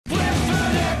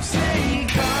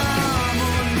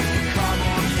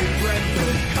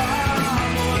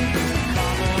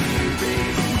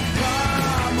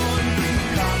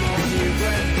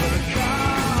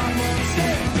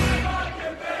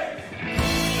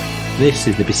This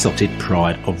is the Besotted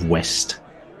Pride of West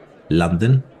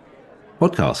London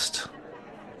podcast.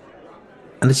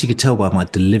 And as you can tell by my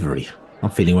delivery,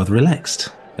 I'm feeling rather relaxed.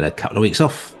 I had a couple of weeks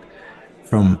off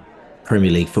from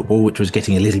Premier League football, which was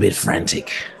getting a little bit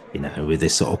frantic, you know, with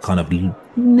this sort of kind of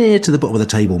near to the bottom of the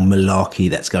table malarkey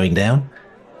that's going down.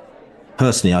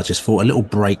 Personally, I just thought a little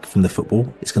break from the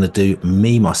football, it's going to do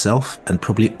me, myself, and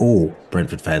probably all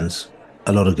Brentford fans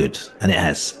a lot of good, and it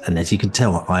has. And as you can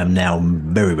tell, I am now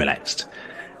very relaxed.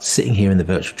 Sitting here in the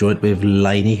virtual joint with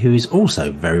Laney, who is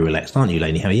also very relaxed, aren't you,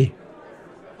 Laney? How are you?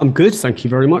 I'm good, thank you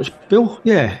very much, Bill.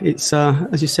 Yeah, it's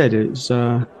as you said, it's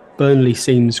Burnley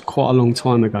seems quite a long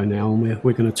time ago now, and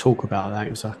we're going to talk about that.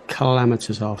 It was a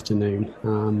calamitous afternoon,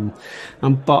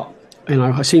 but you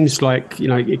know, it seems like, you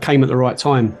know, it came at the right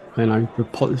time. You know,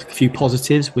 a few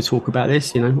positives. We'll talk about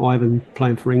this. You know, Ivan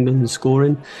playing for England and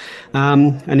scoring,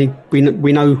 and we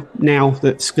know now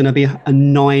that it's going to be a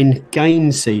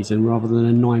 9-game season rather than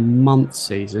a 9-month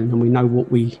season, and we know what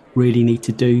we really need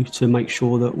to do to make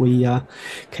sure that we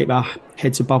keep our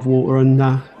heads above water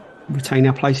and retain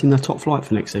our place in the top flight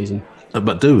for next season.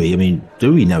 But do we? I mean,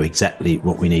 do we know exactly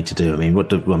what we need to do? I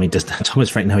mean, does Thomas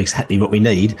Frank know exactly what we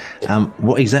need?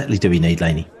 What exactly do we need,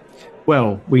 Laney?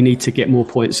 Well, we need to get more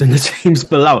points than the teams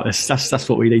below us. That's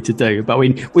what we need to do. But we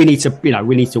need to, you know,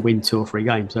 we need to win 2 or 3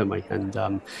 games, don't we? And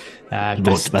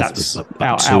that's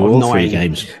out of 9 3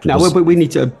 games. No, we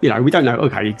need to, you know, we don't know.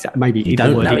 Okay, maybe you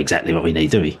don't know exactly what we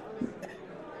need, do we?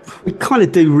 We kind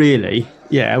of do, really.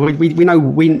 Yeah, we know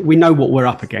what we're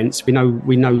up against. We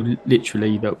know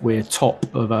literally that we're top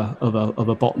of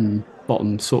a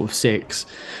bottom sort of 6,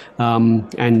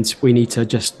 and we need to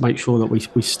just make sure that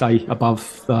we stay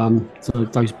above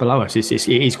those below us.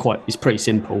 It's pretty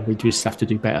simple. We just have to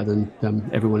do better than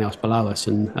everyone else below us,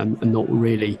 and not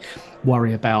really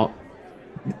worry about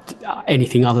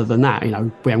anything other than that. You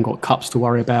know, we haven't got cups to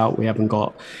worry about. We haven't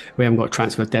got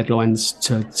transfer deadlines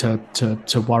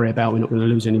to worry about. We're not going to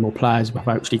lose any more players. We've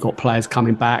actually got players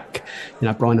coming back. You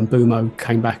know, Bryan Mbuemo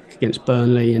came back against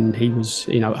Burnley, and he was,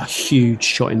 you know, a huge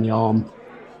shot in the arm.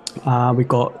 We've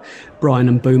got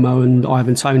Bryan Mbuemo and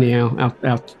Ivan Toney,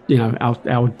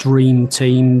 our dream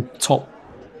team, top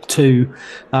 2,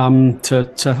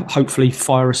 to hopefully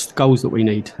fire us the goals that we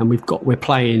need. And we're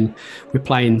playing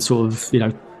sort of, you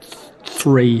know,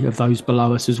 3 of those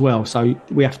below us as well. So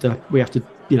we have to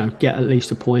you know, get at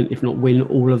least a point, if not win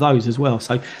all of those as well.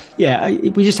 So yeah,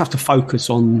 we just have to focus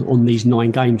on these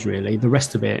 9 games, really. The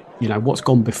rest of it, you know, what's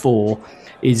gone before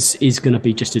is going to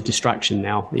be just a distraction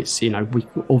now. It's, you know,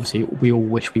 we all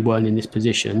wish we weren't in this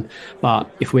position,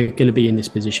 but if we're going to be in this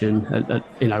position,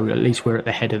 you know, at least we're at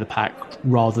the head of the pack,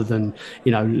 rather than,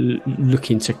 you know,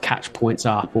 looking to catch points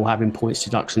up or having points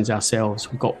deductions ourselves.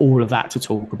 We've got all of that to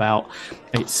talk about.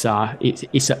 It's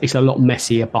a lot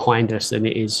messier behind us than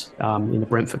it is in the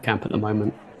Brentford camp at the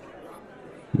moment.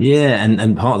 Yeah,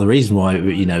 and part of the reason why,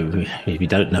 you know, we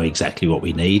don't know exactly what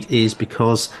we need is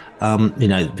because, you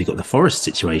know, we've got the Forest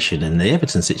situation and the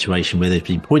Everton situation where there's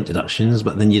been point deductions,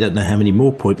 but then you don't know how many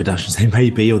more point deductions there may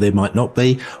be or there might not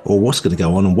be, or what's going to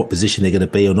go on and what position they're going to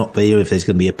be or not be, or if there's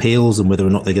going to be appeals and whether or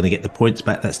not they're going to get the points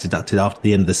back that's deducted after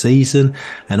the end of the season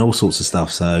and all sorts of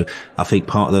stuff. So I think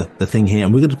part of the thing here,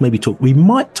 and we're going to we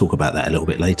might talk about that a little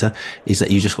bit later, is that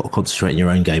you just got to concentrate on your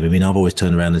own game. I mean, I've always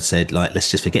turned around and said, like,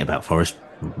 let's just forget about Forest.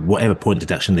 Whatever point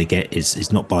deduction they get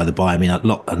is not by the by. I mean, I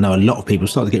know a lot of people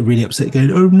start to get really upset going,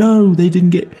 oh no, they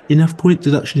didn't get enough point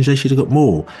deductions, they should have got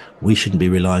more. We shouldn't be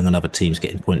relying on other teams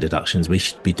getting point deductions. We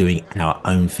should be doing our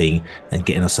own thing and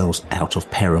getting ourselves out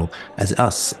of peril as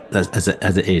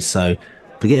it is. So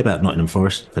forget about Nottingham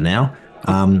Forest for now.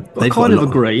 I kind of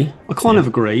agree,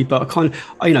 but I kind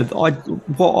of, you know,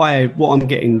 what I'm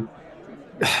getting,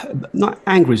 not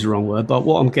angry is the wrong word, but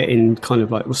what I'm getting kind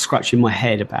of like scratching my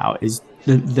head about is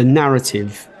the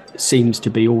narrative seems to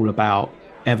be all about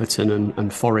Everton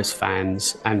and Forest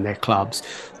fans and their clubs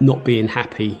not being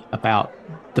happy about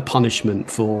the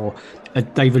punishment for.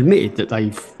 They've admitted that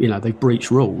they've breached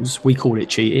rules. We call it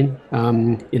cheating.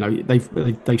 You know,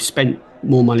 they've spent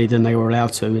more money than they were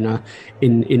allowed to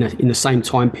in the same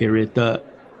time period that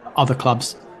other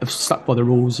clubs have stuck by the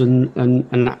rules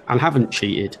and haven't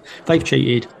cheated. They've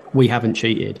cheated. We haven't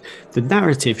cheated. The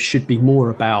narrative should be more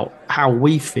about how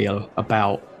we feel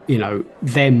about, you know,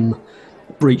 them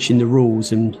breaching the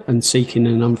rules and seeking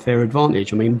an unfair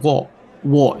advantage. I mean,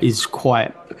 what is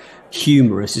quite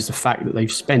humorous is the fact that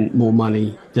they've spent more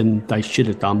money than they should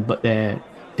have done, but they're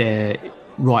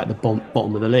right at the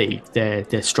bottom of the league.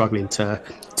 They're struggling to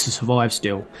survive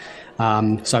still.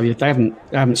 So they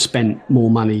haven't spent more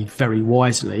money very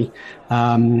wisely.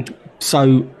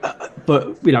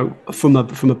 But you know, from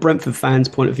a Brentford fan's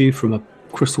point of view, from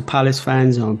Crystal Palace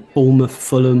fans, Bournemouth,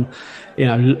 Fulham,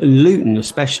 Luton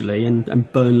especially,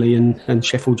 and Burnley and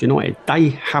Sheffield United. They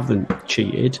haven't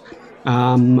cheated,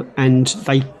 and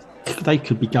they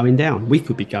could be going down. We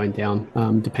could be going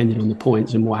down, depending on the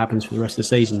points and what happens for the rest of the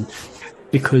season,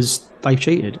 because they've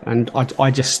cheated. And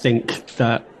I just think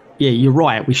that, yeah, you're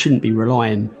right. We shouldn't be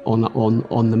relying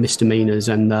on the misdemeanors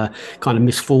and the kind of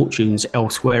misfortunes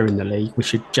elsewhere in the league. We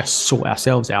should just sort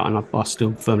ourselves out, and I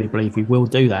still firmly believe we will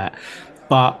do that.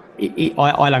 But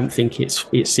I don't think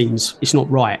it's not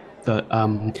right that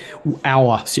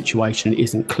our situation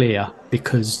isn't clear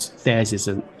because theirs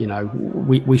isn't.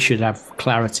 We should have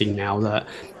clarity now that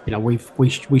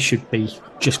we should be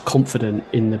just confident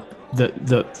in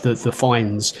the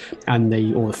fines and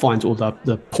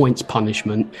the points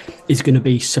punishment is going to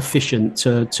be sufficient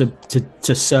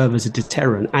to serve as a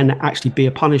deterrent and actually be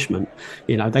a punishment.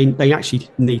 They actually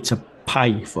need to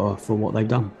pay for what they've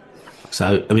done.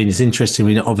 So, I mean, it's interesting. I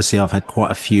mean, obviously, I've had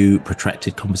quite a few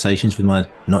protracted conversations with my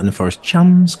Nottingham Forest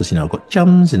chums because, I've got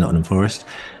chums in Nottingham Forest.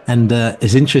 And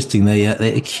it's interesting. They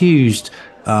accused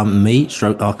me,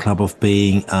 stroke our club, of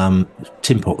being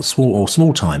tin pot,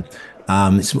 small time.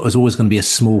 It was always going to be a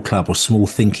small club or small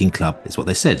thinking club, is what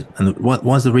they said. And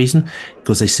why's the reason?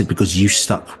 Because they said, because you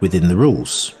stuck within the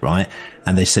rules, right?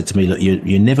 And they said to me, look,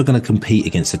 you're never going to compete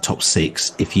against the top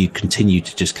six if you continue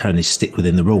to just kind of stick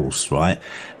within the rules, right?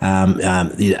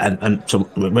 And so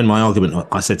when my argument,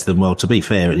 I said to them, well, to be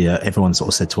fair, everyone sort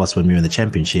of said to us when we were in the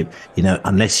Championship,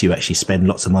 unless you actually spend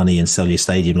lots of money and sell your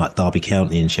stadium like Derby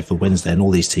County and Sheffield Wednesday and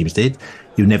all these teams did,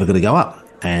 you're never going to go up.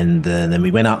 And then we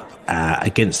went up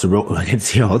against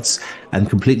the odds and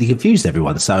completely confused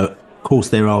everyone. So, of course,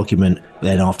 their argument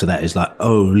then after that is like,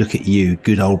 oh, look at you,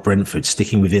 good old Brentford,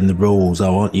 sticking within the rules.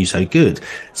 Oh, aren't you so good?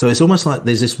 So it's almost like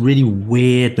there's this really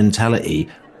weird mentality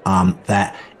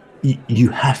that you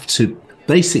have to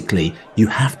break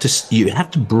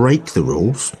the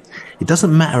rules. It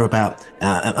doesn't matter about.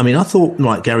 I thought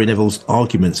like Gary Neville's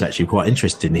arguments actually quite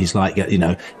interesting. He's like,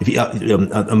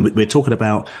 if we're talking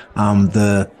about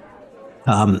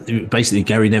basically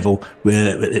Gary Neville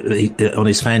on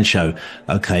his fan show,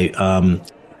 okay,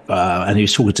 and he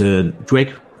was talking to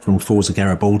Greg from Forza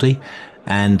Garibaldi.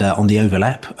 And on the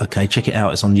overlap, okay, check it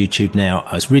out. It's on YouTube now.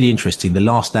 It's really interesting. The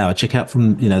last hour, check out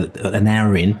from an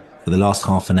hour in. For the last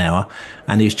half an hour,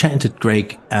 and he was chatting to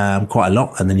Greg quite a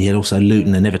lot, and then he had also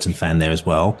Luton and Everton fan there as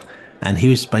well, and he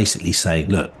was basically saying,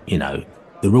 look, the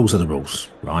rules are the rules,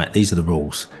 right? These are the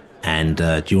rules, and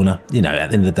do you want to, at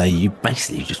the end of the day, you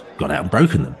basically just got out and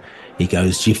broken them. He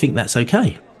goes, do you think that's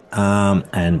okay?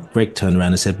 And Greg turned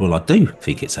around and said, well, I do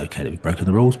think it's okay that we've broken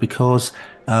the rules because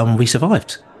we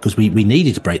survived, because we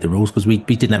needed to break the rules because we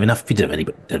didn't have enough, we didn't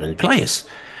have any players.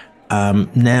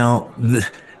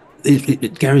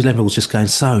 Gary Neville was just going,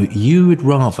 so you would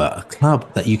rather a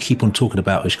club that you keep on talking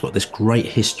about, which got this great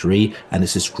history and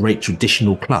it's this great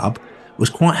traditional club, was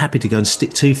quite happy to go and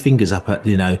stick two fingers up at,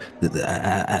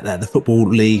 at the Football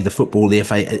League, the football, the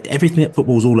FA, everything that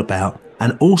football's all about,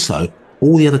 and also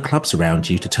all the other clubs around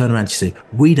you to turn around and say,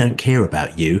 we don't care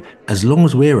about you. As long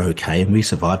as we're okay and we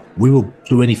survive, we will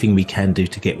do anything we can do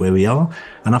to get where we are.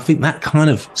 And I think that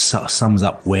kind of sums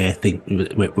up where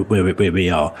we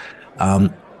are.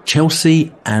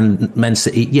 Chelsea and Man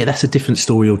City, yeah, that's a different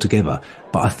story altogether.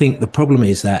 But I think the problem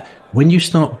is that when you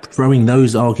start throwing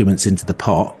those arguments into the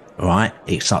pot, right,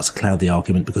 it starts to cloud the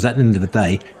argument, because at the end of the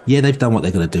day, yeah, they've done what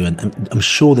they're going to do, and I'm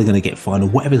sure they're going to get fined or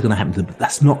whatever's going to happen to them. But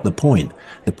that's not the point.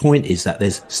 The point is that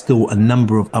there's still a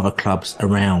number of other clubs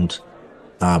around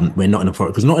where Nottingham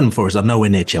Forest, because Nottingham Forest are nowhere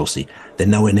near Chelsea. They're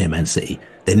nowhere near Man City.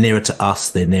 They're nearer to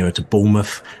us. They're nearer to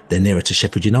Bournemouth. They're nearer to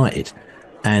Sheffield United.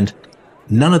 And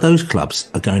none of those clubs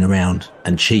are going around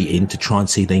and cheating to try and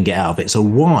see if they can get out of it. So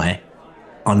why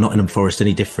are Nottingham Forest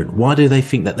any different? Why do they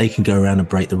think that they can go around and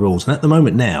break the rules? And at the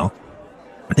moment now,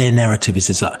 their narrative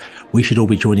is like, we should all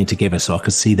be joining together. So I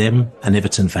could see them and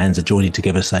Everton fans are joining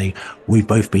together saying, we've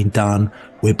both been done.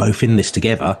 We're both in this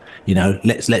together.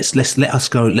 Let us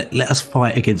go. Let us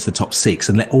fight against the top six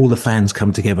and let all the fans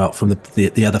come together from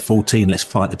the other 14. Let's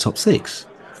fight the top six.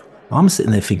 I'm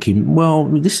sitting there thinking, well,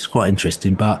 this is quite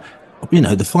interesting, but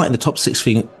the fight in the top six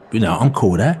thing, I'm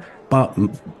cool with that. But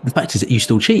the fact is that you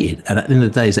still cheated. And at the end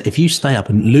of the day, is that if you stay up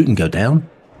and Luton go down,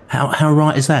 how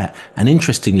right is that? And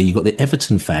interestingly, you've got the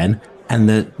Everton fan and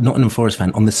the Nottingham Forest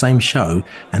fan on the same show,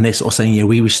 and they're sort of saying, yeah,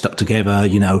 we were stuck together,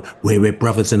 we're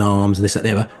brothers in arms, and this, that,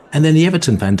 the other. And then the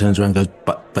Everton fan turns around and goes,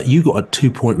 but you got a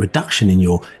 2-point reduction in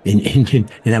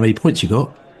how many points you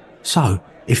got. So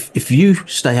if you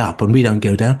stay up and we don't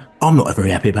go down, I'm not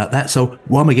very happy about that. So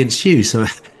I'm against you. So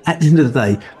at the end of the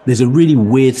day, there's a really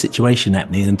weird situation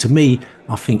happening. And to me,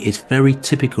 I think it's very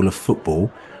typical of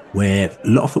football where a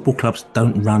lot of football clubs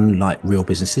don't run like real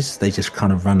businesses. They just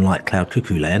kind of run like cloud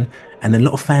cuckoo land. And then a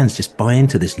lot of fans just buy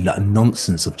into this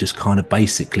nonsense of just kind of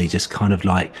basically just kind of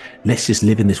like, let's just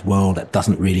live in this world that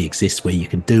doesn't really exist where you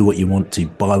can do what you want to,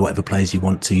 buy whatever players you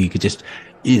want to. You could just,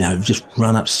 just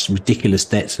run up ridiculous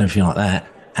debts and everything like that.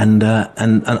 And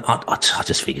I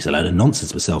just think it's a load of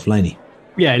nonsense myself, Laney.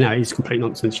 Yeah, no, it's complete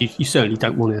nonsense. You certainly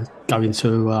don't want to go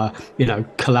into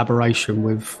collaboration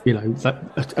with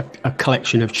a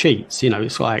collection of cheats.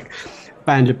 It's like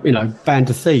band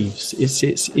of thieves.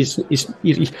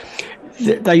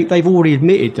 They've already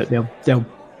admitted that they'll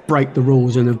break the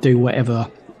rules and they'll do whatever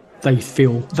they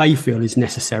feel is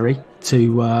necessary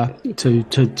to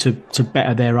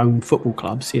better their own football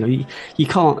clubs. You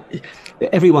can't.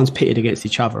 Everyone's pitted against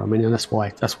each other. I mean, and that's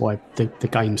why the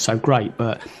game's so great.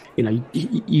 But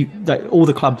all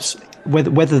the clubs,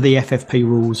 whether the FFP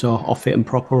rules are fit and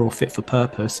proper or fit for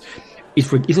purpose, is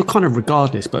kind of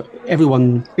regardless. But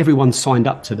everyone signed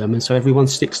up to them, and so everyone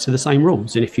sticks to the same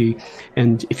rules. And if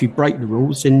you break the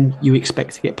rules, then you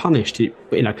expect to get punished.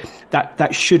 That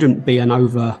shouldn't be an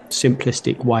over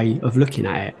simplistic way of looking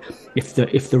at it.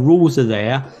 If the rules are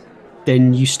there,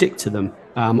 then you stick to them,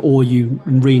 or you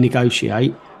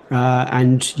renegotiate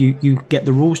and you get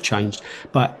the rules changed.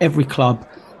 But every club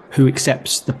who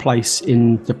accepts the place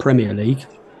in the Premier League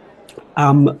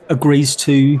agrees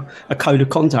to a code of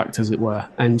conduct, as it were.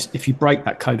 And if you break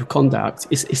that code of conduct,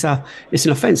 it's an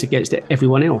offence against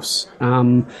everyone else. I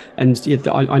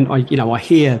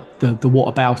hear the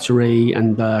whataboutery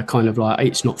and the kind of like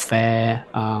it's not fair,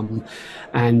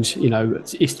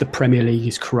 it's the Premier League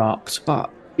is corrupt, but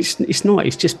it's not.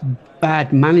 It's just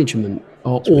bad management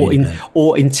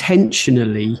or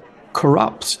intentionally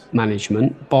corrupt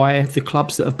management by the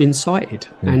clubs that have been cited.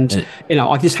 And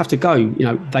I just have to go.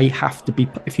 They have to be.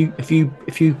 If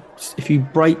you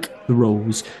break the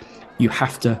rules, you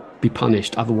have to be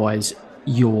punished. Otherwise,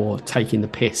 you're taking the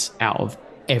piss out of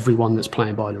everyone that's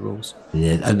playing by the rules.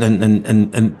 Yeah,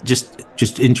 and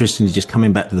just interestingly, just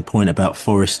coming back to the point about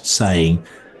Forest saying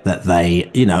that they,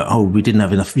 we didn't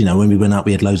have enough, when we went up,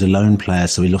 we had loads of loan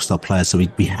players, so we lost our players, so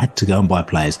we had to go and buy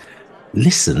players.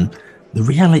 Listen, the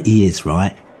reality is,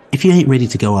 right, if you ain't ready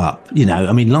to go up,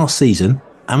 last season,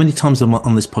 how many times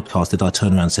on this podcast did I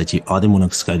turn around and say to you, I didn't want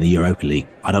us to go in the Europa League.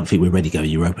 I don't think we're ready to go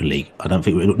Europa League. I don't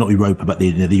think we're not Europa, but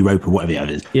the Europa, whatever it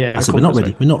is. Yeah, I said, we're not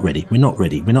ready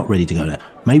to go there.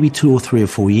 Maybe 2 or 3 or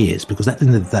 4 years, because at the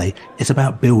end of the day, it's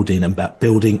about building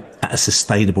at a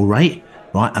sustainable rate.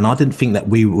 Right, and I didn't think that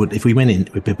we would, if we went in,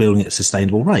 we'd be building at a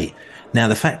sustainable rate. Now,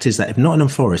 the fact is that if Nottingham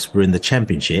Forest were in the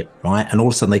Championship, right, and all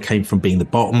of a sudden they came from being the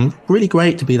bottom, really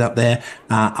great to be up there,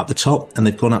 up the top, and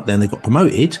they've gone up there and they got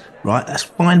promoted, right, that's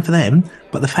fine for them.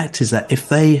 But the fact is that if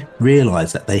they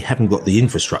realise that they haven't got the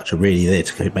infrastructure really there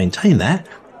to maintain that,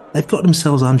 they've got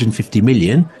themselves 150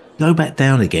 million. Go back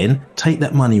down again, take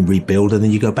that money and rebuild, and then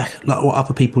you go back like what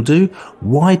other people do.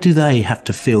 Why do they have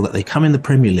to feel that they come in the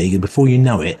Premier League and before you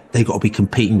know it, they've got to be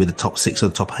competing with the top 6 or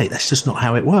the top 8? That's just not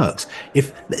how it works.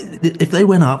 If they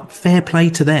went up, fair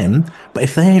play to them. But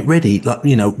if they ain't ready,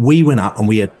 we went up and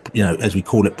we had, as we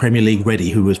call it, Premier League ready,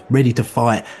 who was ready to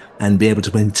fight and be able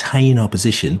to maintain our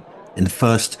position in the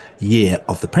first year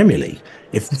of the Premier League.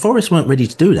 If Forest weren't ready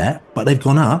to do that, but they've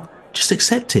gone up, just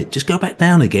accept it. Just go back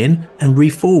down again and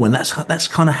reform. And that's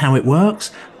kind of how it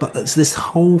works. But it's this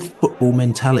whole football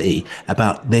mentality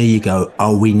about, there you go,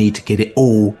 we need to get it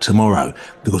all tomorrow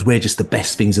because we're just the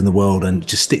best things in the world and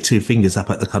just stick 2 fingers up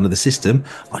at the kind of the system.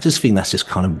 I just think that's just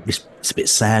kind of, it's a bit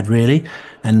sad, really.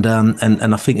 And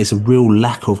I think there's a real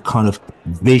lack of kind of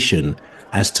vision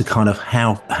as to kind of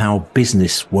how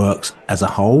business works as a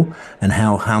whole and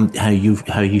how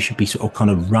you should be sort of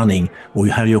kind of running, or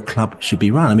how your club should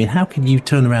be run. I mean, how can you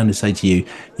turn around and say to you,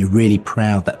 you're really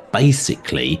proud that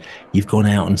basically you've gone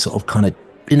out and sort of kind of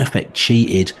in effect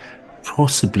cheated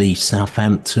possibly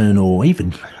Southampton or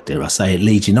even, dare I say it,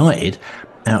 Leeds United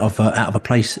out of a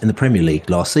place in the Premier League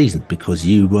last season because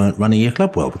you weren't running your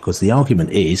club well? Because the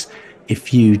argument is,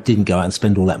 if you didn't go out and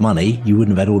spend all that money, you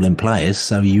wouldn't have had all them players,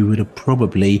 so you would have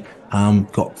probably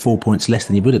got 4 points less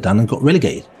than you would have done and got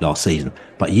relegated last season.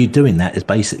 But you doing that is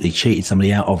basically cheated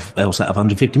somebody out of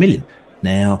 150 million.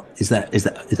 Now, is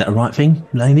that a right thing,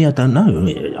 Laney? I don't know.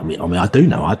 I mean, I do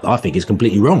know. I think it's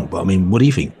completely wrong. But I mean, what do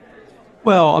you think?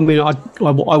 Well, I mean, I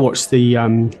watched the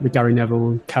Gary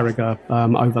Neville and Carragher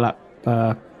overlap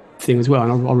thing as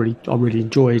well, and I really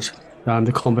enjoyed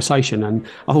the conversation. And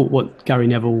I thought what Gary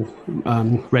Neville,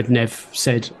 Red Nev,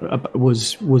 said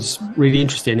was really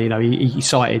interesting. You know, he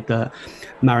cited that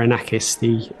Marinakis,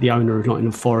 the owner of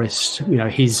Nottingham Forest, you know,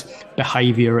 his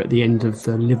behaviour at the end of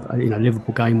the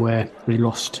Liverpool game where he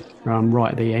lost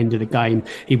right at the end of the game.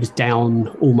 He was down,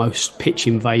 almost pitch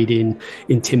invading,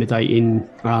 intimidating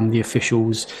the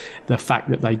officials. The fact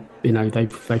that they've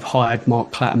hired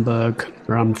Mark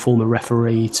Clattenburg, former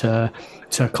referee, to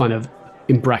kind of,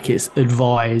 in brackets,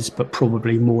 advise, but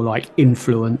probably more like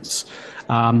influence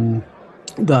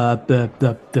the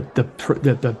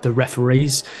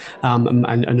referees,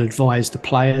 and advise the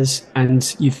players.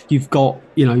 And you've got,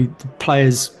 you know, the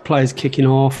players kicking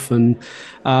off, and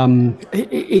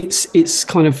it's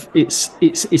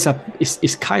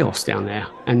chaos down there.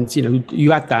 And you know,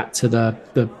 you add that to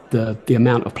the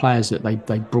amount of players that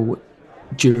they brought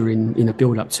during, in a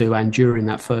build up to and during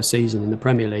that first season in the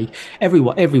Premier League.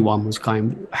 Everyone was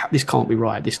going, this can't be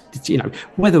right. This, you know,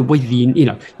 whether we, you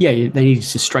know, yeah, they needed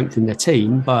to strengthen their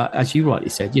team, but as you rightly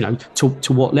said, you know,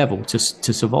 to what level to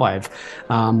survive.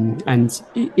 And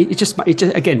it's just that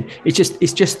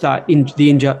the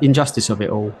injustice of it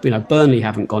all. You know, Burnley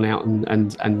haven't gone out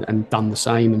and done the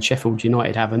same, and Sheffield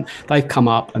United haven't. They've come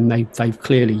up and they've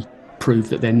clearly prove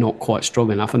that they're not quite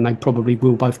strong enough, and they probably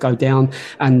will both go down,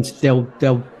 and they'll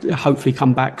hopefully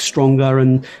come back stronger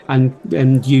and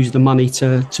use the money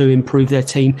to improve their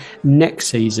team next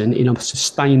season in a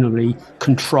sustainably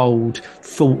controlled,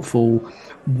 thoughtful,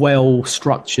 well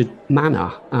structured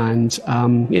manner. And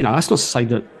you know, that's not to say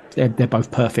that they're both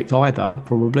perfect either,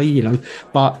 probably, you know,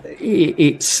 but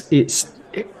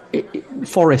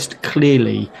Forest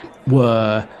clearly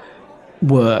were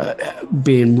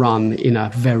being run in a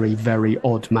very, very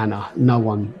odd manner. No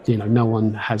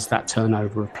one has that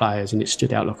turnover of players, and it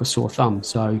stood out like a sore thumb.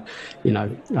 So, you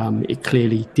know, it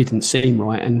clearly didn't seem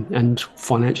right, and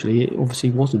financially it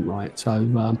obviously wasn't right.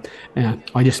 So, yeah,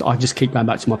 I just keep going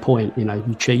back to my point. You know,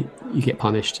 you cheat, you get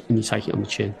punished, and you take it on the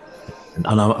chin. And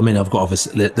I mean, I've got,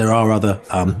 obviously, there are other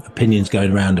opinions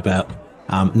going around about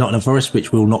Nottingham Forest,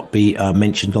 which will not be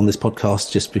mentioned on this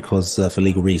podcast, just because for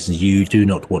legal reasons you do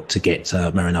not want to get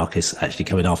Marinakis actually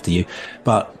coming after you.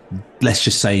 But let's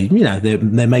just say, you know,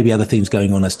 there may be other things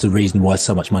going on as to the reason why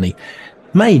so much money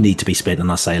may need to be spent,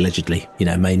 and I say allegedly, you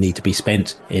know, may need to be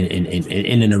spent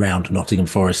in and around Nottingham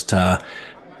Forest.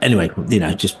 Anyway, you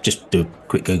know, just do a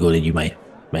quick Google and you may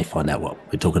find out what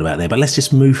we're talking about there. But let's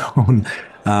just move on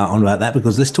about that,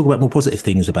 because let's talk about more positive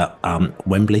things about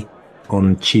Wembley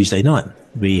on Tuesday night.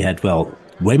 We had,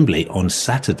 Wembley on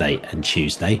Saturday and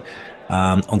Tuesday.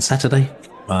 On Saturday,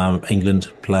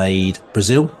 England played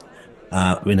Brazil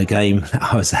in a game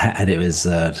I was at, and it was,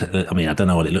 I mean, I don't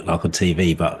know what it looked like on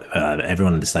TV, but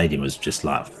everyone in the stadium was just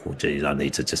like, oh, geez, I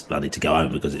need to go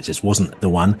home, because it just wasn't the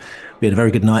one. We had a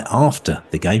very good night after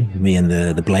the game, me and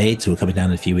the Blades, who were coming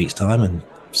down in a few weeks' time, and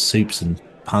Soups and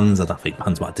Puns. I don't think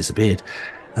Puns might have disappeared.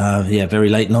 Very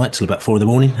late night till about 4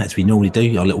 a.m, as we normally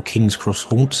do. Our little King's Cross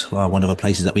haunt, one of the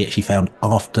places that we actually found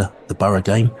after the Borough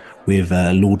game with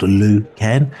Lord Lou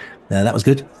Can. That was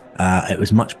good. It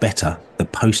was much better, the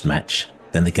post-match,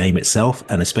 than the game itself,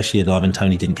 and especially that Ivan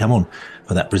Toney didn't come on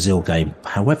for that Brazil game.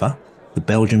 However, the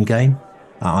Belgium game,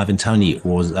 Ivan Toney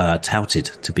was touted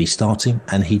to be starting,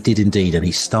 and he did indeed, and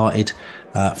he started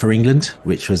for England,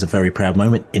 which was a very proud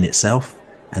moment in itself.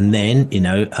 And then, you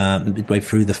know, midway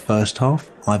through the first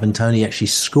half, Ivan Toney actually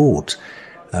scored.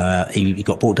 He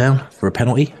got brought down for a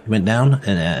penalty. He went down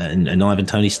in Ivan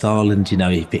Toney style, and, you know,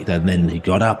 he picked, and then he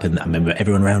got up, and I remember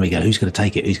everyone around me go, who's going to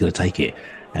take it? Who's going to take it?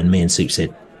 And me and Soup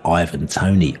said, Ivan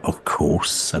Toney, of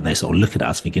course. And they sort of look at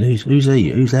us thinking, who's he?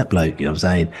 Who's that bloke? You know what I'm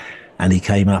saying? And he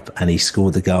came up and he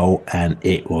scored the goal, and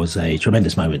it was a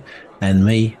tremendous moment. And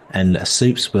me and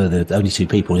Soups were the only two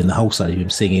people in the whole stadium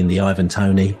singing the Ivan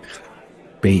Toney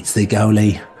beats the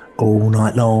goalie all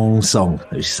night long song.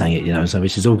 Which sang it, you know, so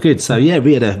which is all good. So yeah,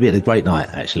 we had a great night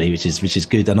actually, which is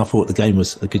good. And I thought the game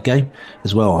was a good game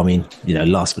as well. I mean, you know,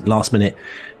 last minute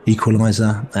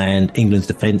equaliser, and England's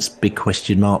defence, big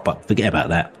question mark, but forget about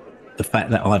that. The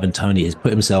fact that Ivan Toney has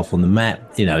put himself on the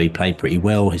map, you know, he played pretty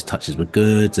well, his touches were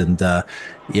good, and I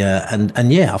thought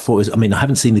it was, I mean, I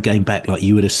haven't seen the game back like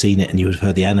you would have seen it, and you would have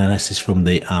heard the analysis from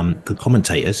the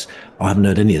commentators. I haven't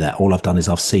heard any of that. All I've done is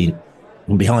I've seen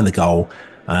from behind the goal,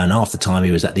 and half the time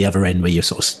he was at the other end where you're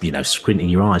sort of, you know, squinting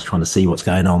your eyes trying to see what's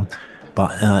going on.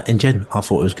 But in general, I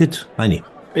thought it was good. Laney.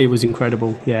 It was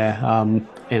incredible. Yeah.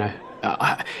 You know,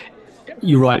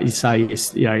 you're right to say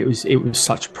it's, you know, it was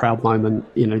such a proud moment.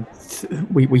 You know,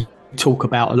 we talk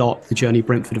about a lot the journey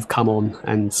Brentford have come on,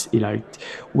 and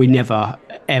we never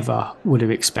ever would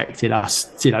have expected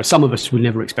us. Some of us would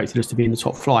never expected us to be in the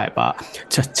top flight, but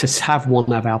to have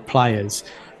one of our players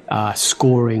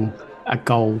scoring a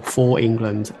goal for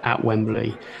England at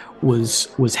Wembley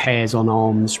was hairs on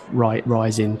arms,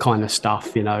 rising kind of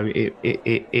stuff. It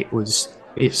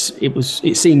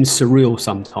seems surreal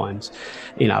sometimes,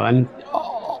 and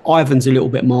Ivan's a little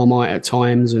bit Marmite at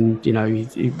times, and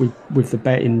with the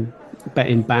betting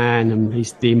ban and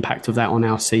the impact of that on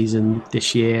our season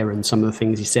this year, and some of the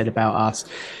things he said about us,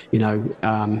 and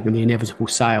the inevitable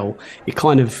sale, it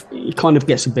kind of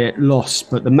gets a bit lost.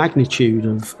 But the magnitude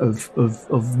of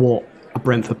what a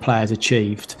Brentford player's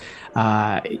achieved,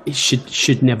 it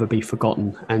should never be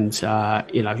forgotten. And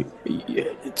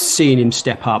seeing him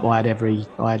step up, I had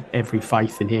every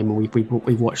faith in him, and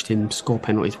we've watched him score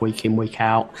penalties week in, week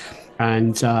out,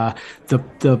 and the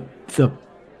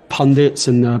pundits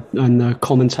and the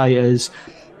commentators,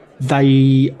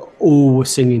 they all were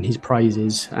singing his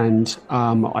praises, and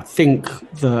I think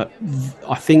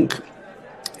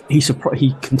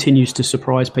he continues to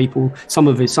surprise people. Some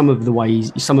of his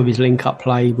link up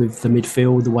play with the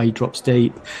midfield, the way he drops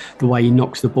deep, the way he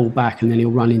knocks the ball back, and then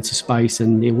he'll run into space,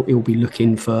 and he'll be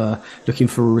looking for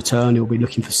a return. He'll be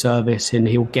looking for service, and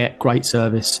he'll get great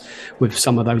service with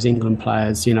some of those England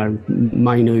players.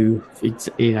 Mainu,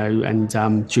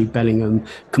 and Jude Bellingham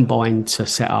combined to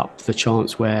set up the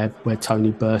chance where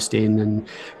Toney burst in and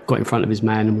got in front of his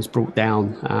man and was brought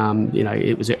down.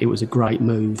 It was a great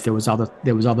move. There was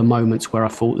other moments where I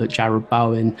thought that Jarrod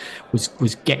Bowen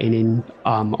was getting in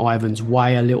Ivan's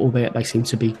way a little bit. They seemed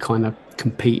to be kind of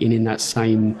competing in that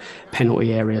same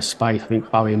penalty area space. I think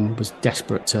Bowen was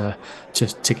desperate to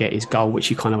get his goal,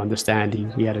 which you kind of understand.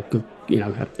 He had a good,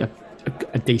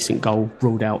 a decent goal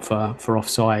ruled out for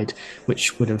offside,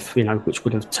 which would have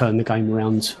turned the game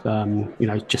around,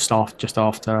 just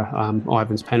after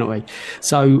Ivan's penalty.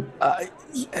 So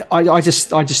I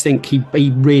just think he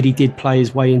really did play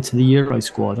his way into the Euro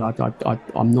squad.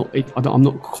 I'm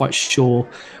not quite sure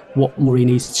what more he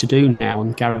needs to do now.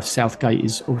 And Gareth Southgate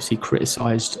is obviously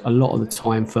criticised a lot of the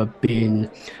time for being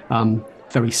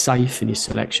very safe in his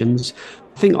selections.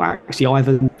 I think actually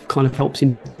Ivan kind of helps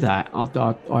him with that.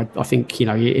 I think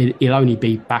he'll only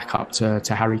be back up to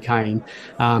Harry Kane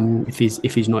if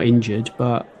he's not injured,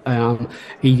 but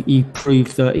he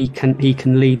proved that he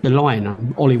can lead the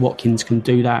line. Ollie Watkins can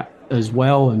do that as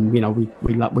well, and we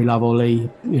love Ollie.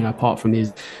 Apart from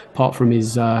his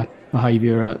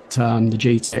behaviour at the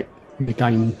GTEC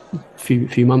game a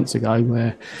few months ago,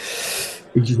 where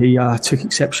he took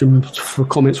exception for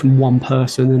comments from one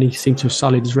person, and he seemed to have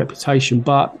sullied his reputation.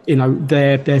 But they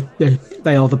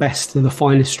are the best, they're the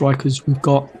finest strikers we've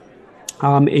got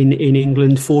in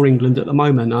England, for England at the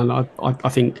moment. And I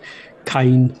think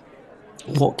Kane,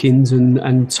 Watkins,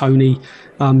 and Toney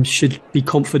should be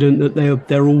confident that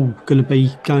they're all going to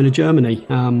be going to Germany.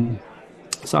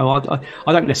 So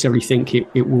I don't necessarily think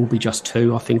it will be just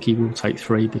two. I think he will take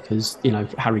three, because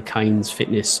Harry Kane's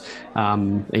fitness,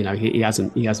 he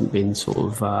hasn't been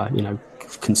sort of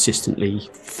consistently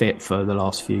fit for the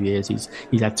last few years. He's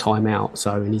had time out,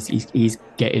 and he's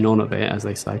getting on a bit, as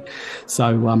they say.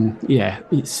 So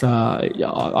it's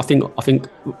I think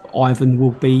Ivan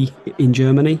will be in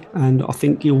Germany, and I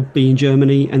think he'll be in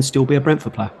Germany and still be a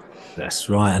Brentford player. That's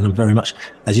right, and I'm very much,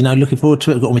 as you know, looking forward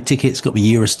to it. I've got all my tickets, got my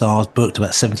Eurostars booked,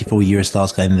 about 74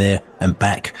 Eurostars going there and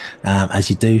back. As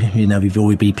you do, we've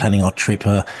always been planning our trip,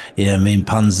 me and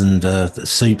Puns and the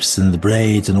soups and the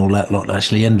breads and all that lot,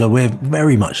 actually. And we're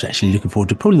very much actually looking forward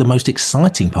to probably the most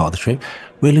exciting part of the trip.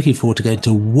 We're looking forward to going to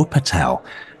Wuppertal.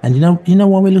 And you know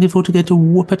why we're looking forward to going to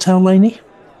Wuppertal, Laney?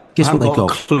 Guess what they got?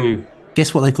 Clue.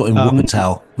 Guess what they got in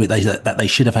Wuppertal that they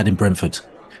should have had in Brentford?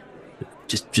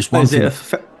 Just one thing.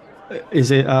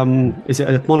 Is it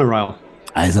a monorail?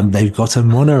 They've got a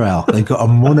monorail. They've got a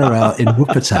monorail in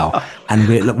Wuppertal, and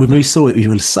when we saw it, we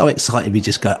were so excited. We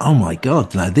just go, "Oh my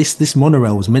god! No, this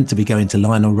monorail was meant to be going to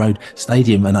Lionel Road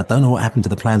Stadium, and I don't know what happened to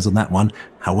the plans on that one.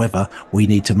 However, we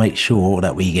need to make sure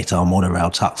that we get our monorail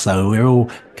tucked. So we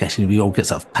all get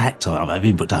stuff packed. I've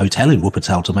even booked a hotel in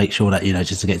Wuppertal to make sure that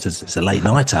just to get it's a late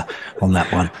nighter on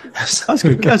that one. That's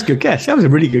good. That's a good guess. That was a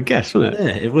really good guess, wasn't it?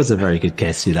 Yeah, it was a very good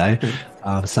guess.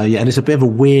 So yeah, and it's a bit of a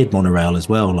weird monorail as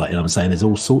well. Like, you know what I'm saying, there's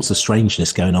all sorts of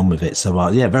strangeness going on with it. So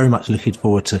yeah, very much looking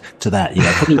forward to that.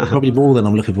 Yeah, probably more than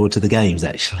I'm looking forward to the games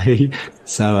actually.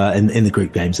 So in the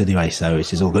group games anyway. So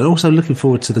which is all good. Also looking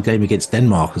forward to the game against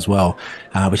Denmark as well,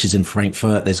 which is in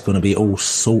Frankfurt. There's going to be all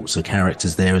sorts of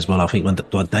characters there as well. I think when the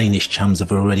Danish chums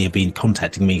have already been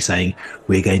contacting me saying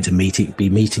we're going to be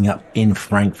meeting up in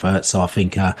Frankfurt. So I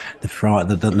think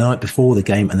the night before the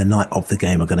game and the night of the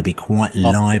game are going to be quite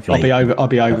lively. I'll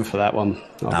be over for that one.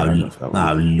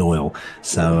 Loyal.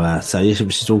 So yeah,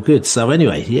 which is all good. So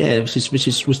anyway, yeah, which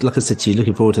is like I said to you,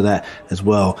 looking forward to that as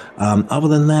well. Other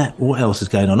than that, what else is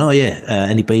going on? Oh yeah,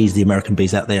 any bees, the American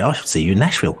bees out there? I should see you in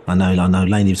Nashville. I know.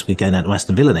 Laney was going out to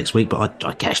Aston Villa next week, but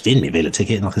I cashed in my Villa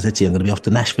ticket, and like I said to you, I'm going to be off to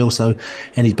Nashville. So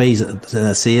any bees,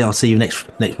 I'll see you next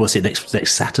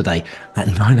Saturday at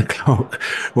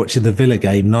 9:00, watching the Villa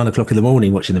game. 9:00 in the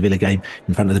morning, watching the Villa game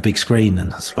in front of the big screen,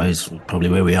 and I suppose probably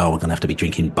where we are, we're going to have to be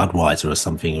drinking Budweiser or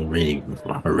something really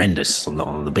horrendous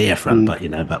on the beer front. But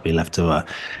but we'll have to.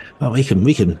 Well, we can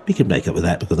make up with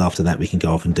that, because after that we can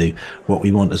go off and do what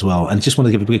we want as well. And just want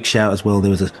to give a big shout as well.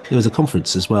 There was a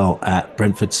conference as well at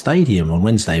Brentford Stadium on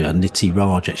Wednesday. Nitty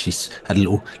Raj actually had a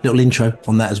little intro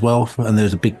on that as well. And there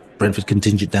was a big Brentford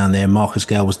contingent down there. Marcus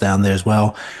Gale was down there as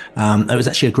well. It was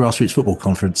actually a grassroots football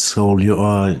conference called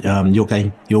Your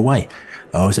Game Your Way.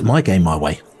 Or is it My Game My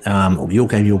Way? Or Your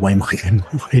Game Your Way, My Game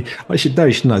My Way. I should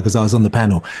know, because I was on the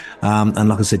panel. And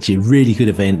like I said to you, really good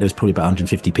event. There was probably about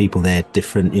 150 people there,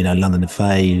 different, London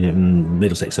FA,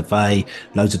 Middlesex FA,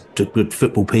 loads of good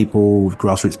football people,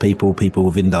 grassroots people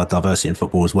within diversity in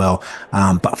football as well.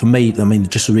 But for me, I mean,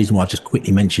 just the reason why I just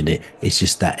quickly mentioned it is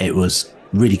just that it was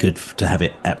really good to have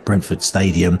it at Brentford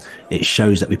Stadium. It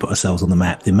shows that we put ourselves on the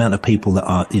map. The amount of people that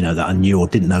are, that I knew or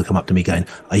didn't know come up to me going,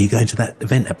 "Are you going to that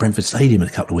event at Brentford Stadium in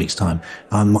a couple of weeks' time?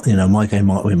 My game,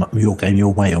 your game,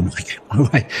 your way, or my game, my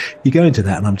way." You go into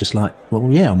that, and I'm just like, well,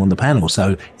 yeah, I'm on the panel.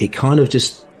 So it kind of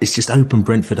it's just opened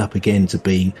Brentford up again to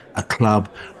being a club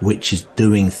which is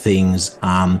doing things,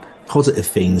 positive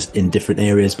things in different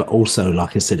areas, but also,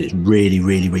 like I said, it's really,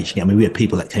 really reaching out. I mean, we had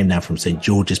people that came down from St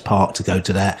George's Park to go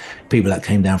to that, people that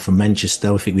came down from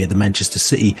Manchester. I think we had the Manchester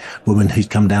City woman who's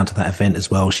come down to that event as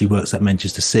well. She works at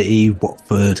Manchester City,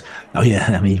 Watford. Oh yeah,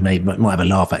 I mean, you might have a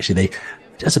laugh actually.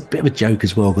 Just a bit of a joke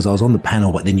as well, because I was on the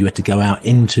panel, but then you had to go out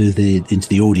into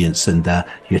the audience, and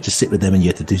you had to sit with them, and you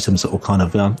had to do some sort of kind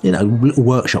of little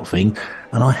workshop thing.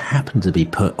 And I happened to be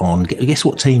put on. Guess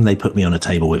what team they put me on a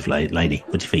table with, lady?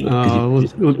 What do you think?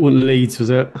 Wasn't Leeds, was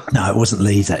it? No, it wasn't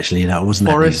Leeds actually. No, it wasn't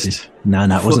Forest. No,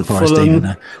 it wasn't Forest either.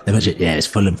 No. It's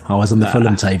Fulham. I was on the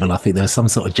Fulham table. I think there was some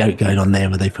sort of joke going on there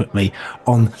where they put me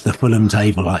on the Fulham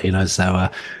table, So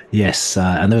yes,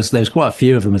 and there was quite a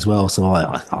few of them as well. So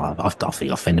I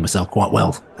think I offended myself quite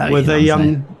well. Were they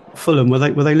Fulham? Were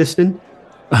they listening?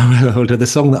 The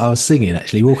song that I was singing,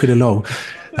 actually, walking along,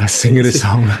 singing a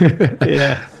song.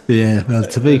 Yeah. Yeah, well,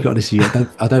 to be honest with you,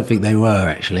 I don't think they were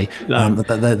actually. No.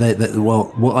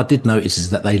 Well, what I did notice is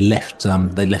that they left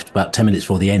about 10 minutes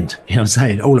before the end. You know what I'm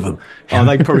saying? All of them. Oh,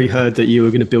 they probably heard that you were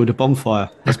going to build a bonfire.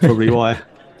 That's probably why.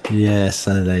 Yeah,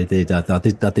 so they did. I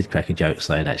did crack a joke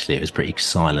saying actually it was pretty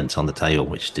silent on the table,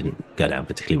 which didn't go down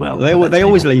particularly well. They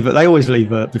always leave it. They always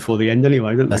leave it before the end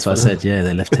anyway, don't they? That's what I said. Yeah,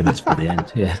 they left 10 minutes before the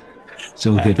end. Yeah, it's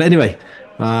all good. But anyway.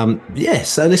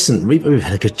 So listen, we've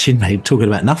had a good chin mate talking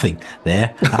about nothing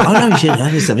there.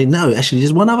 No, actually,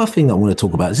 there's one other thing that I want to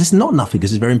talk about. This is not nothing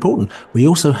because it's very important. We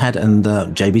also had, and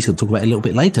JB's going to talk about it a little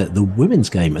bit later, the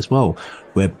women's game as well,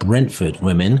 where Brentford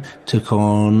Women took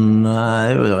on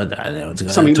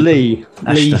something Lee,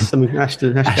 Ashton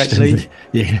Lee.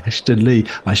 Yeah, Ashton Lee.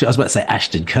 I was about to say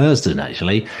Ashton Curzon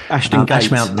actually.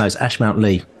 Ashmount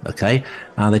Leigh. Okay,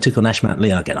 they took on Ashmount Leigh.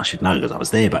 Again, I should know because I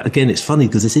was there. But again, it's funny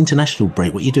because this international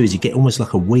break, what you do is you get almost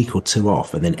like a week or two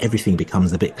off, and then everything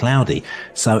becomes a bit cloudy.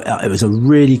 So it was a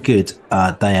really good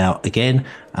day out again.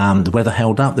 The weather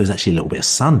held up. There was actually a little bit of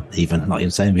sun, even like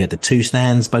you're saying. We had the two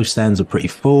stands. Both stands were pretty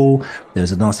full. There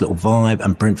was a nice little vibe,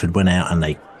 and Brentford went out and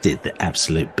they did the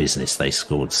absolute business. They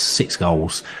scored 6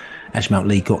 goals. Ashmount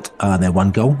Leigh got their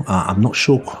 1 goal. I'm not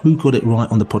sure who got it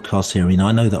right on the podcast here.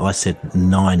 I know that I said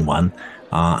 9-1.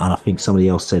 And I think somebody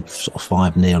else said sort of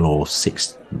 5-0 or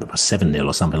 7-0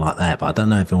 or something like that. But I don't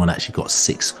know if everyone actually got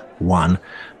 6-1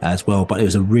 as well. But it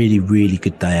was a really, really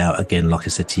good day out. Again, like I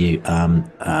said to you,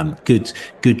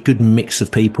 good mix of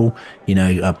people.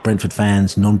 Brentford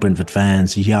fans, non-Brentford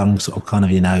fans, young sort of kind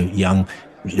of young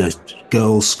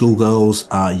girls, schoolgirls,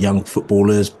 young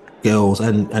footballers, girls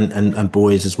and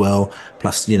boys as well,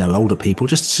 plus older people.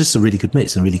 Just a really good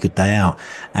mix and a really good day out.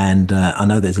 And I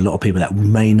know there's a lot of people that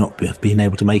may not have been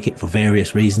able to make it for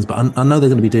various reasons, but I know they're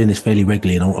going to be doing this fairly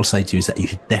regularly. And I'll say to you is that you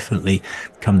should definitely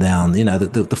come down.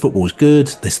 The football was good.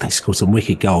 They scored some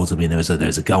wicked goals. I mean, there was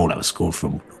a goal that was scored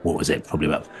from, what was it, probably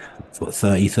about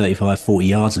 30, 35, 40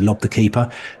 yards, and lobbed the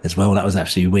keeper as well. That was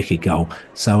absolutely a wicked goal.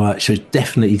 So should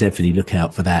definitely look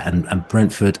out for that. And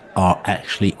Brentford are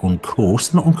actually on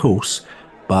course, not on course,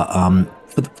 but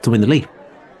to win the league.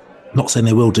 Not saying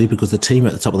they will do, because the team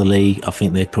at the top of the league, I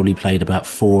think they've probably played about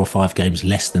 4 or 5 games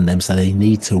less than them, so they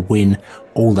need to win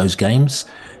all those games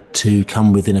to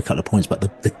come within a couple of points. But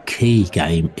the key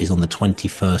game is on the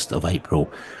 21st of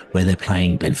April, where they're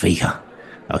playing Benfica,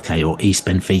 okay, or East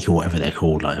Benfica, whatever they're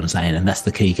called, like I'm saying, and that's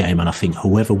the key game. And I think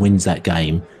whoever wins that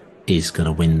game is going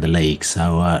to win the league.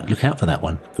 So look out for that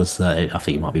one, because I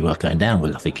think it might be worth going down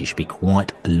with. I think it should be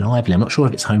quite lively. I'm not sure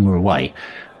if it's home or away.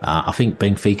 I think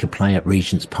Benfica play at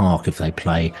Regent's Park if they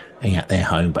play at their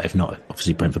home, but if not,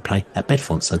 obviously Brentford play at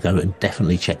Bedfont, so go and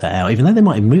definitely check that out. Even though they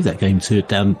might even move that game to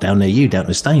down near you, down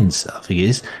to Staines, I think it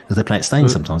is, because they play at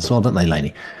Staines sometimes as well, don't they,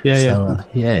 Laney?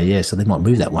 Yeah. So they might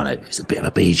move that one. It's a bit of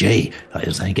a BG, like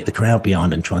you're saying, get the crowd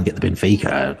behind and try and get the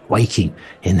Benfica waking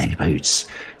in their boots.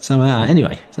 So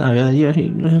anyway,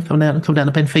 come down to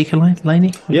Benfica,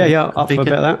 Laney. Yeah, up for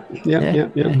about that. Yeah.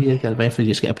 Go to Benfica,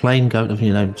 just get a plane, go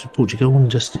to Portugal, and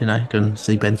just go and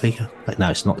see Benfica. But no,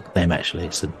 it's not them actually.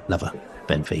 It's another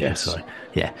Benfica. Yes.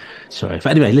 Sorry.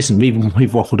 But anyway, listen, we've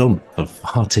waffled on for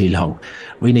far too long.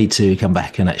 We need to come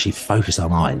back and actually focus our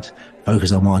mind on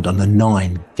the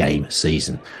 9-game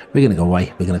season. We're going to go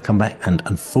away. We're going to come back, and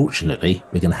unfortunately,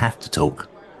 we're going to have to talk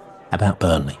about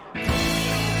Burnley.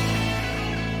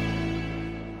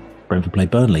 Brentford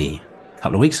played Burnley a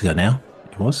couple of weeks ago now.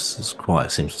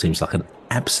 Seems like an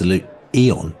absolute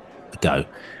eon ago.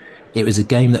 It was a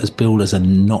game that was billed as a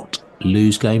not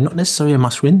lose game, not necessarily a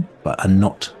must win, but a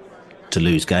not to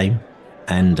lose game.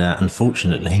 And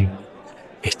unfortunately,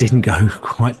 it didn't go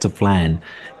quite to plan,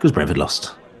 because Brentford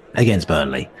lost against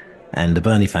Burnley. And the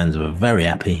Burnley fans were very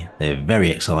happy. They're very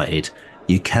excited.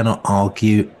 You cannot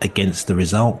argue against the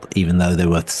result, even though there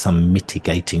were some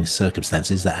mitigating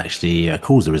circumstances that actually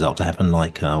caused the result to happen,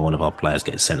 like one of our players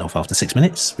gets sent off after 6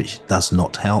 minutes, which does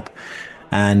not help.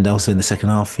 And also in the second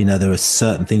half, there were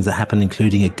certain things that happened,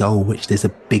 including a goal, which there's a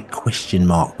big question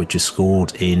mark, which was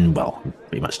scored in,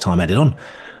 pretty much time added on.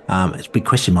 It's a big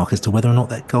question mark as to whether or not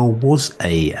that goal was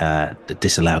a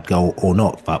disallowed goal or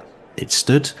not, but it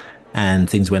stood. And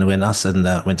things went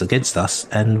against us,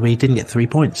 and we didn't get 3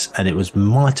 points, and it was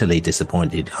mightily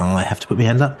disappointed. I have to put my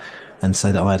hand up and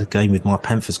say that I had a game with my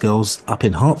Panthers girls up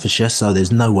in Hertfordshire, so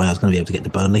there's no way I was going to be able to get to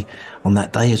Burnley on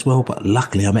that day as well. But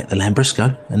luckily, I met the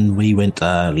Lambrusco, and we went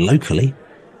locally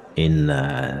in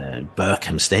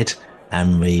Berkhamsted,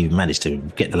 and we managed to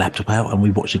get the laptop out, and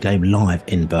we watched the game live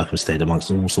in Berkhamsted amongst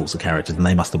all sorts of characters, and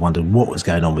they must have wondered what was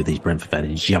going on with these Brentford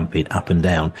fans jumping up and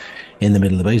down in the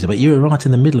middle of the boozer. But you were right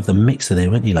in the middle of the mixer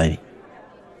there, weren't you, Laney?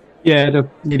 Yeah, the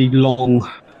really long.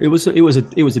 It was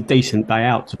a decent day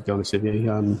out, to be honest with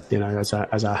you. As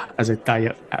a day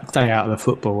out of the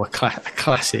football, a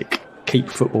classic keep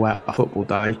football out of football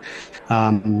day.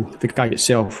 The game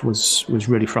itself was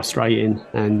really frustrating,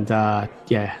 and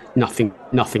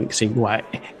nothing seemed right.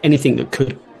 Anything that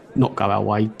could not go our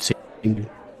way seemed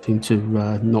to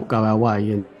not go our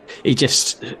way, and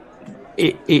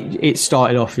it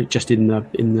started off just in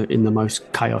the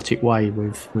most chaotic way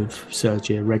with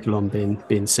Sergio Reguilón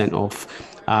being sent off.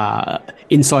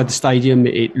 Inside the stadium,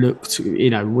 it looked,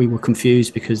 we were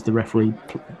confused because the referee,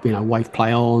 waved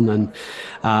play on, and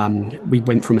we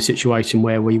went from a situation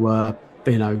where we were,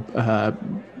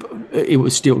 it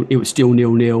was still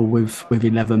 0-0 with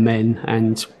 11 men,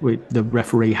 and the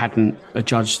referee hadn't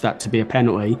adjudged that to be a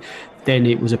penalty. Then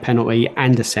it was a penalty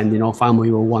and a sending off, and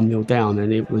we were 1-0 down,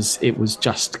 and it was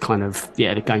just kind of,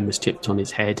 the game was tipped on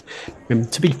its head.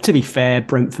 To be fair,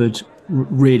 Brentford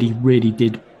really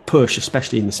did push,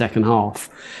 especially in the second half.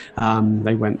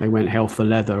 They went hell for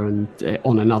leather, and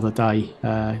on another day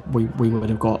we would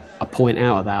have got a point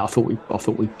out of that. I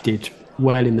thought we did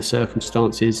well in the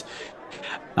circumstances.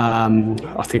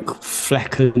 I think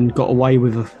Flecken got away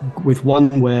with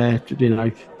one where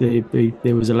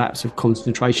there was a lapse of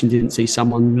concentration. Didn't see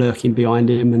someone lurking behind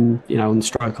him, and on the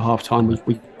stroke of half time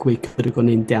we could have gone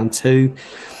in down 2.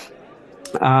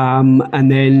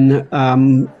 And then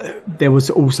there was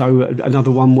also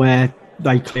another one where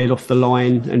they cleared off the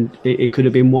line, and it could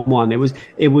have been 1-1.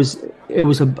 It was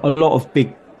a lot of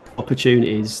big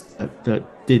opportunities that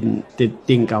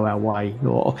didn't go our way,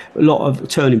 or a lot of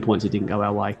turning points that didn't go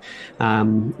our way,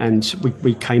 and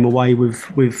we came away with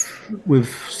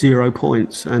 0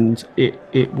 points, and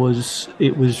it was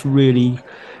really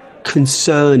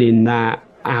concerning that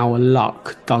our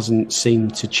luck doesn't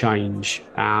seem to change.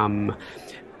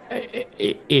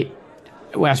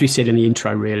 Well, as we said in the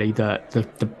intro, really,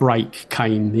 the break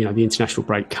came, the international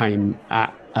break came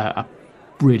at a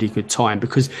really good time,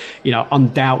 because,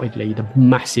 undoubtedly the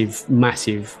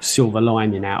massive silver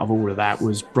lining out of all of that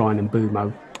was Bryan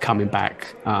Mbuemo coming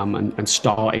back and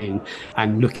starting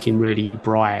and looking really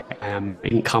bright. He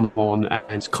can come on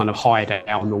and kind of hide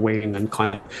out on the wing and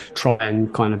kind of try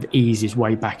and kind of ease his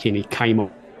way back in. He came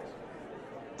on.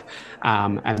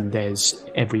 And there's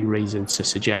every reason to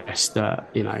suggest that,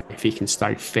 if he can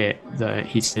stay fit, that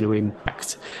he's going to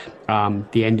impact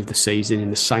the end of the season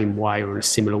in the same way or in a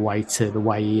similar way to the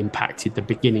way he impacted the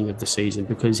beginning of the season,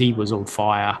 because he was on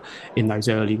fire in those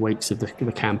early weeks of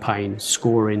the campaign,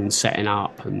 scoring and setting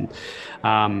up. And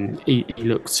he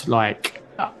looked like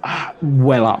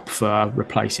well up for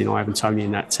replacing Ivan Toney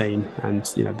in that team. And,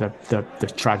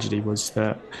 the tragedy was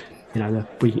that,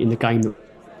 in the game that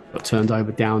got turned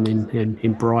over down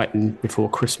in Brighton before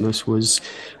Christmas was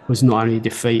not only a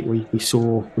defeat. We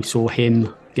saw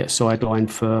him get sidelined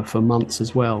for months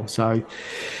as well. So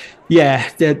yeah,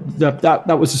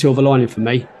 that was the silver lining for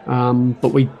me. But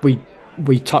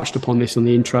we touched upon this on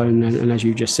the intro, and as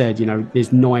you just said,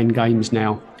 there's 9 games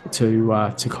now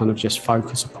to kind of just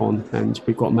focus upon, and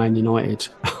we've got Man United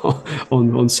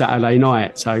on Saturday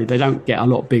night, so they don't get a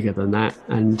lot bigger than that.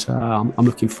 And I'm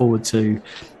looking forward to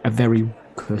a very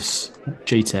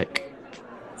G-Tech.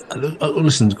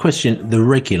 Listen, the question, the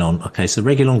Reguilon. Okay, so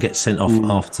Reguilon gets sent off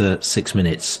after 6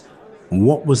 minutes.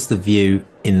 What was the view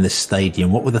in the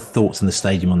stadium? What were the thoughts in the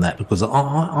stadium on that? Because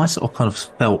I sort of kind of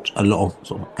felt a lot of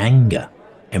sort of anger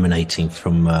emanating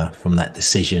from that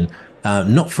decision.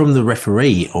 Not from the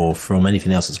referee or from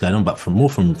anything else that's going on, but more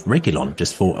from Reguilon.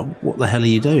 Just thought, what the hell are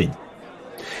you doing?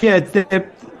 Yeah,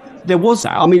 there was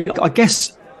that. I mean, I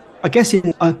guess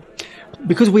in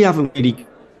because we haven't really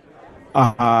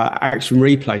action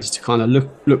replays to kind of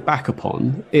look back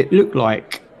upon, it looked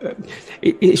like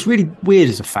it's really weird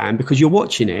as a fan, because you're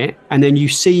watching it and then you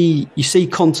see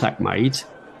contact made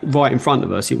right in front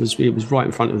of us. It was right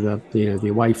in front of the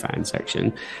away fan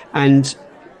section, and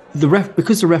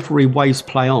because the referee waves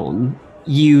play on,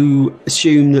 you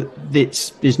assume that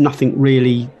there's nothing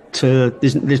really to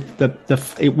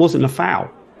it wasn't a foul,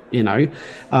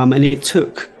 and it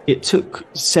took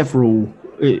several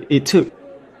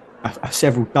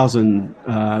dozen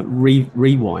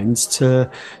rewinds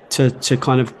to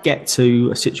kind of get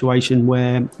to a situation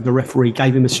where the referee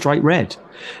gave him a straight red.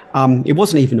 It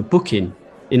wasn't even a booking,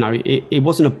 it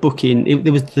wasn't a booking.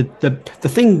 There was the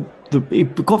thing.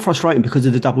 It got frustrating because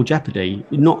of the double jeopardy.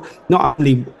 Not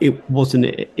only it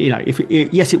wasn't,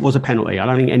 yes, it was a penalty. I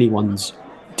don't think anyone's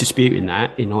disputing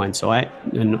that in hindsight.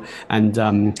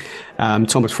 And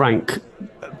Thomas Frank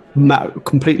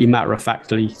completely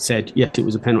matter-of-factly said yes, it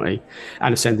was a penalty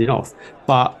and a sending off.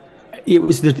 But it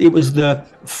was the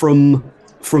from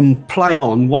play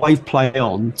on, wave play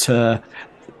on, to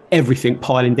everything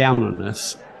piling down on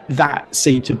us. That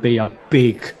seemed to be a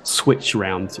big switch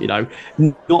around,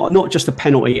 not just a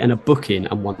penalty and a booking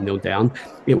and 1-0 down.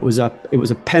 It was a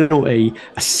penalty,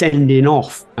 a sending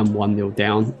off and 1-0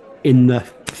 down in the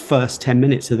first 10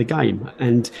 minutes of the game,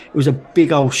 and it was a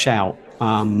big old shout.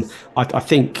 I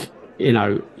think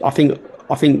Reguilon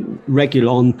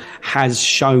has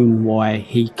shown why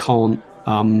he can't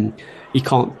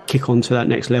kick on to that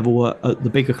next level at the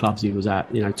bigger clubs he was at,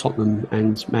 Tottenham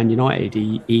and Man United.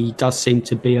 He does seem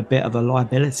to be a bit of a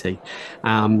liability.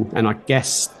 And I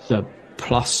guess the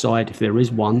plus side, if there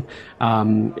is one,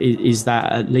 is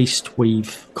that at least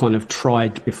we've kind of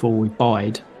tried before we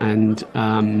bide. And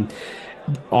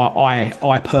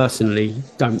I personally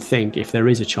don't think, if there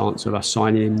is a chance of us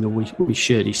signing him, that we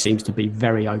should. He seems to be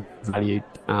very overvalued,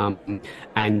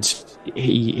 and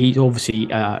he's obviously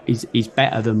he's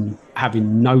better than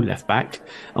having no left back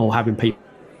or having people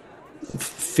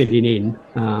filling in.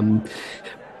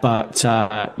 But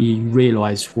you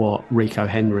realise what Rico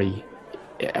Henry,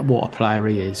 what a player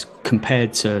he is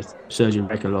compared to Sergio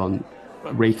Reguilon.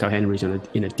 Rico Henry's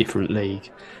in a different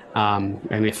league.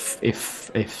 And if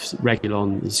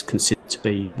Reguilon is considered to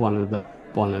be one of the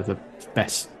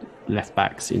best left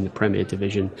backs in the Premier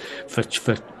Division for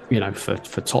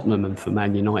Tottenham and for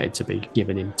Man United to be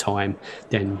giving him time,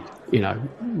 then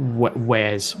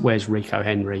where's Rico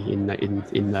Henry in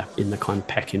the kind of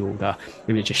pecking order?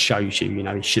 And it just shows you,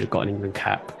 he should have got an England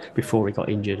cap before he got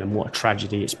injured, and what a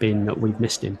tragedy it's been that we've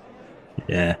missed him.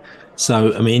 Yeah.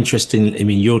 So, I mean, interesting. I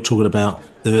mean, you're talking about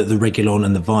the regulon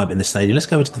and the vibe in the stadium. Let's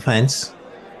go into the fans.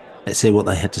 Let's hear what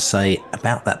they had to say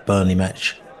about that Burnley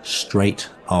match straight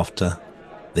after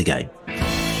the game.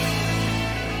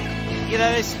 You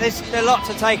know, there's a lot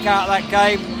to take out of that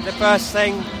game. The first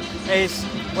thing is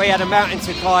we had a mountain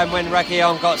to climb when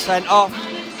Reguilon got sent off.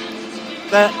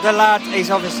 The lad, he's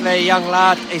obviously a young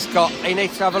lad. He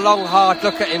needs to have a long, hard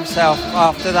look at himself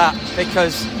after that,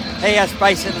 because he has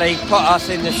basically put us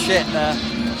in the shit there.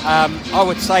 I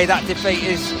would say that defeat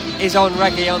is on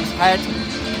Reguilon's head.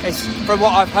 From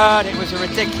what I've heard, it was a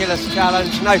ridiculous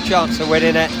challenge, no chance of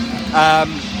winning it.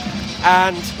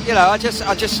 And you know, I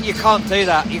just you can't do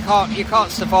that. You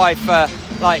can't survive for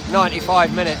like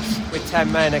 95 minutes with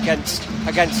 10 men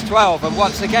against 12. And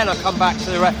once again, I come back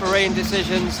to the refereeing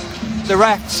decisions. The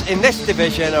refs in this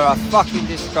division are a fucking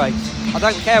disgrace. I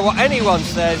don't care what anyone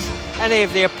says. Any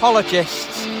of the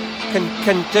apologists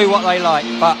can do what they like,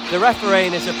 but the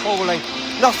refereeing is appalling.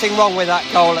 Nothing wrong with that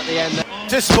goal at the end.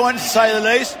 Disappointing to say the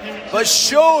least, but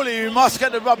surely we must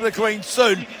get the rub of the green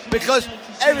soon, because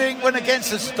everything went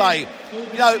against us today.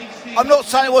 You know, I'm not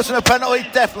saying it wasn't a penalty,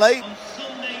 definitely,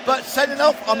 but sending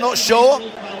off, I'm not sure.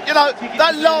 You know,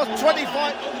 that last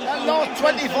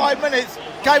 25 minutes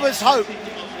gave us hope.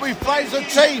 We played as a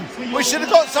team. We should have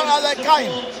got something out of that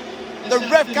game. The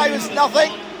ref gave us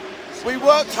nothing. We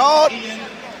worked hard.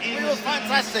 We were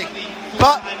fantastic.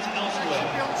 But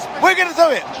we're going to do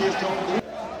it.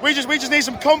 We just need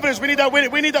some confidence. We need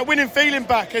that winning feeling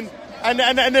back, and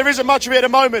there isn't much of it at the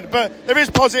moment, but there is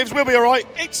positives. We'll be all right.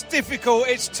 It's difficult,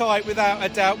 it's tight, without a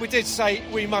doubt. We did say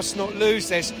we must not lose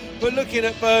this, but looking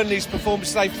at Burnley's performance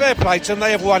today, fair play to them, they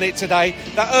have won it today.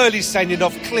 That early sending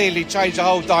off clearly changed the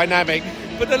whole dynamic,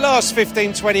 but the last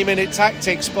 15-20 minute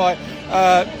tactics by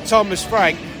Thomas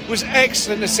Frank was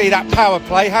excellent to see. That power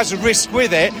play has a risk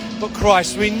with it, but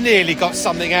Christ, we nearly got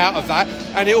something out of that,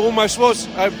 and it almost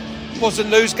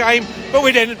wasn't lose game, but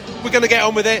we didn't. We're going to get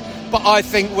on with it, but I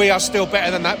think we are still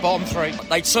better than that bottom three.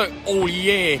 They took all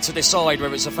year to decide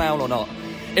whether it's a foul or not.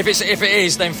 If it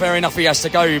is, then fair enough, he has to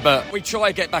go, but we try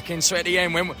to get back into it at the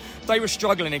end. When they were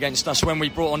struggling against us when we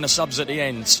brought on the subs at the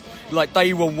end, like,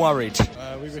 they were worried.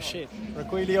 We were shit.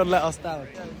 Reguilon let us down.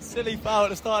 Silly foul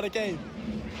at the start of the game,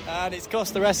 and it's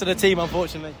cost the rest of the team,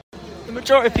 unfortunately. The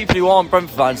majority of people who aren't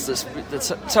Brentford fans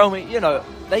that tell me, you know,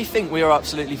 they think we are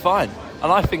absolutely fine,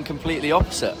 and I think completely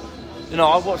opposite. You know,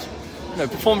 I watch, you know,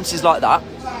 performances like that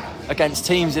against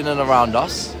teams in and around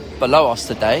us, below us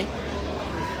today.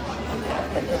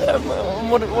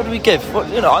 What do we give?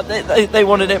 You know, they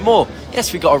wanted it more.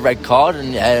 Yes, we got a red card,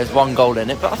 and yeah, there's one goal in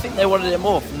it, but I think they wanted it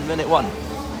more from minute one.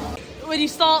 When you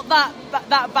start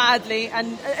that badly,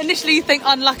 and initially you think,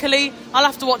 unluckily, I'll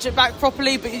have to watch it back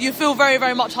properly, but you feel very,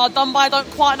 very much hard done by. I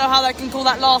don't quite know how they can call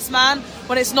that last man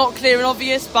when it's not clear and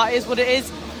obvious, but it is what it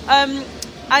is.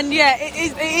 And yeah,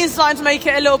 it is starting to make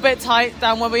it a little bit tight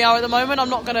down where we are at the moment. I'm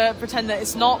not going to pretend that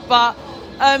it's not, but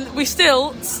we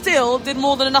still did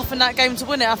more than enough in that game to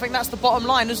win it. I think that's the bottom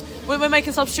line. We're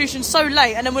making substitutions so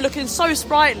late, and then we're looking so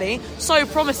sprightly, so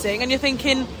promising, and you're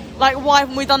thinking, like, why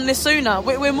haven't we done this sooner?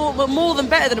 We're more than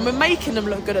better than them. We're making them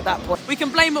look good at that point. We can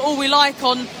blame it all we like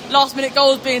on last-minute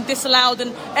goals being disallowed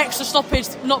and extra stoppage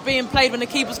not being played when the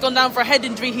keeper's gone down for a head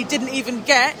injury he didn't even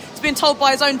get. He's been told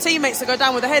by his own teammates to go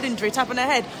down with a head injury, tapping their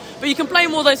head. But you can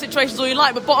blame all those situations all you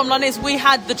like, but bottom line is we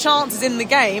had the chances in the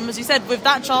game. As you said, with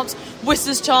that chance,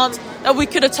 Worcester's chance, that we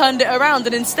could have turned it around,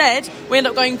 and instead we end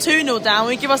up going 2-0 down.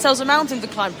 We give ourselves a mountain to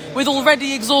climb with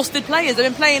already exhausted players. They've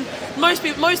been playing, most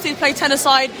teams play 10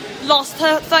 aside last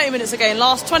 30 minutes of a game,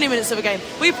 last 20 minutes of a game.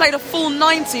 We played a full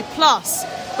 90 plus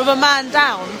with a man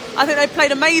down. I think they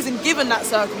played amazing given that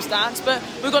circumstance, but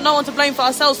we've got no one to blame for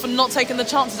ourselves for not taking the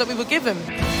chances that we were given.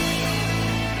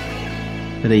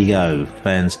 There you go,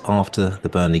 fans after the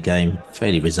Burnley game,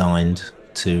 fairly resigned,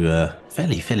 sort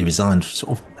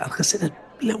of, like I said,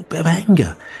 a little bit of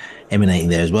anger emanating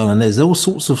there as well. And there's all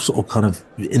sorts of kind of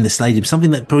in the stadium,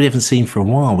 something that probably haven't seen for a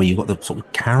while, where you've got the sort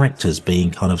of characters being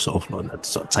kind of sort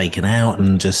of taken out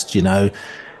and just, you know,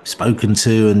 spoken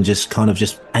to, and just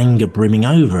anger brimming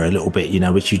over a little bit, you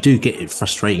know, which you do get at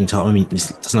frustrating time. I mean, it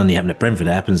doesn't only happen at Brentford,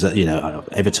 it happens at, you know,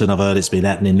 Everton, I've heard it's been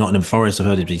happening, Nottingham Forest, I've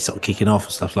heard it be sort of kicking off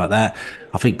and stuff like that.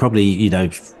 I think probably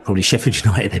Sheffield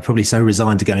United, they're probably so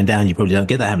resigned to going down, you probably don't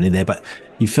get that happening there, but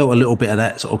you felt a little bit of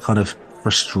that sort of kind of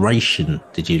frustration,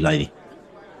 did you, Laney?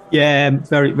 Yeah,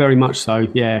 very, very much so.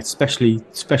 Yeah, especially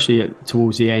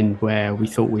towards the end where we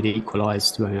thought we'd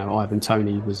equalised. Ivan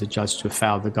Toney was adjudged to have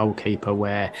fouled the goalkeeper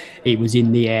where he was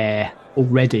in the air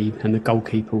already, and the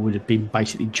goalkeeper would have been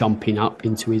basically jumping up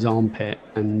into his armpit,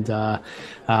 and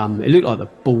it looked like the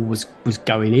ball was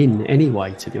going in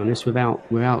anyway. To be honest, without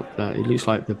it looks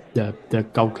like the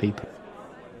goalkeeper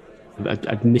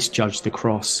had misjudged the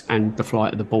cross and the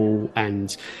flight of the ball,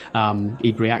 and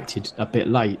he'd reacted a bit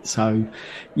late. So,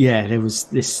 yeah, there was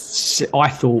this. I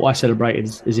thought I celebrated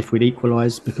as if we'd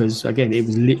equalised because, again, it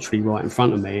was literally right in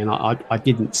front of me, and I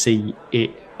didn't see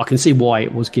it. I can see why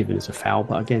it was given as a foul,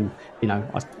 but again,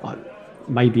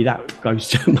 maybe that goes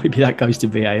to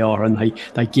VAR and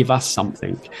they give us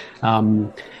something.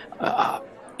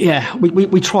 Yeah,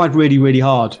 we tried really, really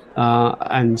hard.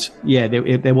 And yeah,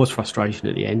 there was frustration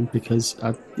at the end because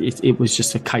it was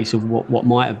just a case of what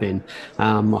might have been.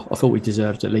 I thought we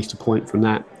deserved at least a point from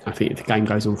that. I think if the game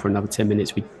goes on for another 10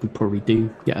 minutes, we probably do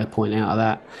get a point out of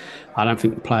that. I don't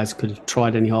think the players could have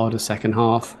tried any harder second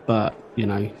half, but, we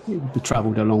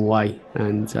travelled a long way,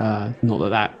 and not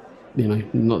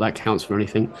that counts for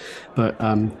anything, but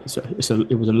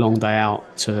it was a long day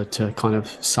out to kind of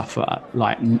suffer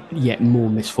like yet more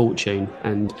misfortune,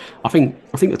 and I think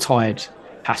the tide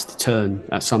has to turn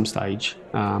at some stage.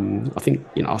 I think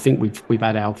we've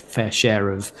had our fair share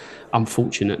of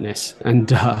unfortunateness,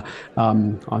 and I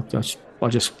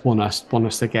just want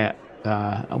us to get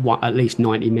at least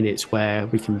 90 minutes where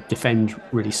we can defend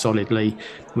really solidly,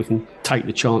 we can take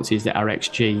the chances that our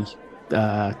XG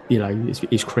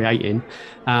is creating,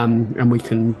 and we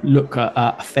can look at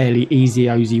a fairly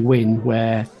easy win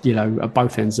where at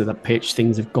both ends of the pitch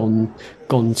things have gone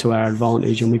to our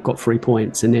advantage and we've got 3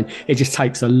 points, and then it just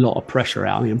takes a lot of pressure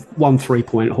out. I mean, 1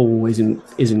 3-point haul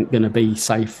isn't going to be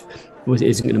safe.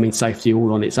 Isn't going to mean safety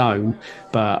all on its own,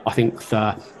 but I think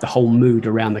the whole mood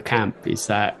around the camp is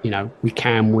that we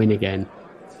can win again.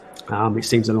 It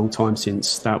seems a long time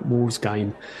since that Wolves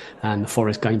game, and the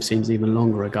Forest game seems even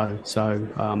longer ago. So,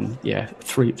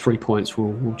 3 points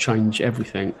will change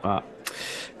everything. But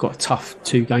got a tough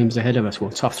 2 games ahead of us. Well,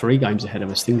 tough 3 games ahead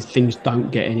of us. Things don't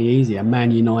get any easier.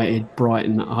 Man United,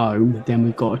 Brighton at home. Then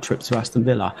we've got a trip to Aston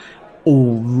Villa.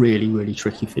 All really, really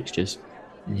tricky fixtures.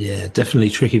 Yeah, definitely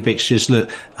tricky fixtures.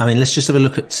 Look, I mean, let's just have a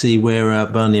look at see where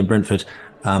Burnley and Brentford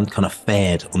kind of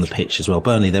fared on the pitch as well.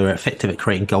 Burnley, they were effective at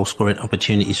creating goal-scoring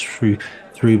opportunities through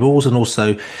balls and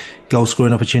also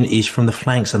goal-scoring opportunities from the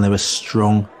flanks, and they were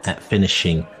strong at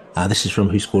finishing. This is from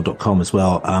WhoScored.com as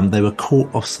well. They were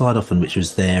caught offside often, which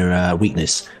was their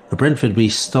weakness. For Brentford, we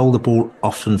stole the ball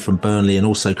often from Burnley and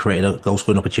also created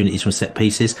goal-scoring opportunities from set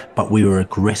pieces, but we were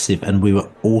aggressive and we were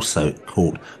also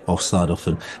caught offside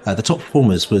often. The top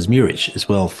performers was Muric as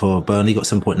well for Burnley, got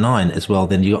 7.9 as well.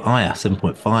 Then you got Aya,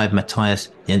 7.5, Matthias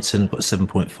Jensen got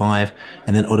 7.5,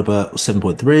 and then Odegaard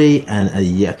 7.3, and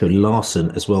Jakob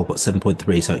Larsson as well got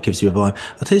 7.3. So it gives you a vibe.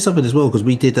 I'll tell you something as well, because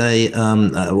we did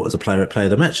what was a player of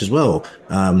the match as well.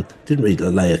 Didn't we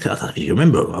lay I don't know if you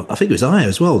remember. I think it was Aya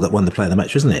as well that won the player of the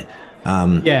match, wasn't it?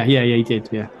 He did.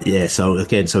 Yeah. So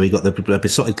we got the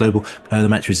Besotted Global Player of the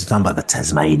Match, which is done by the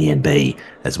Tasmanian Bee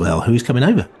as well, who's coming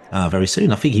over very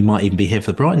soon. I think he might even be here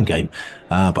for the Brighton game,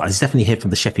 but he's definitely here for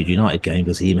the Sheffield United game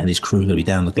because him and his crew are going to be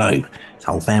down the globe. His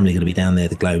whole family are going to be down there.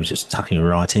 The globe, just tucking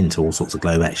right into all sorts of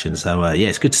globe action. So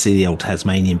it's good to see the old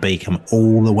Tasmanian Bee come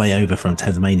all the way over from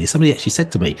Tasmania. Somebody actually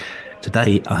said to me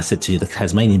today, I said to you, the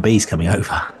Tasmanian Bee's coming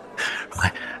over,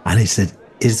 right? And he said,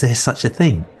 "Is there such a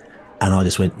thing?" And I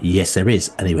just went, "Yes, there is."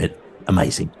 And he went,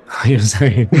 "Amazing."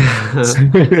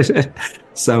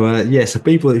 So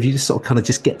people, if you just sort of kind of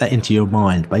just get that into your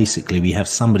mind, basically we have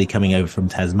somebody coming over from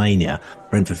Tasmania,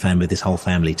 Brentford fan with his whole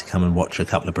family, to come and watch a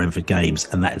couple of Brentford games.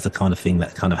 And that is the kind of thing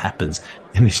that kind of happens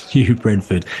in this new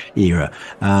Brentford era.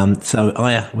 So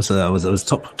Aya was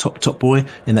top boy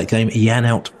in that game.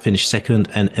 Janelt finished second,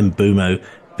 and Mbuemo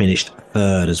finished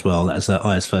third as well. That's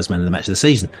Aya's first man of the match of the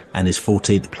season and his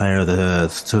 14th player of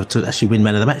to actually win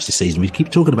man of the match this season. We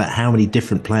keep talking about how many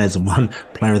different players have won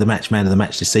player of the match, man of the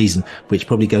match this season, which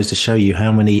probably goes to show you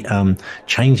how many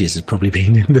changes has probably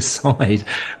been in the side.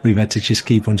 We've had to just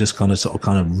keep on just kind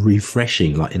of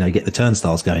refreshing, like, get the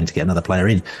turnstiles going to get another player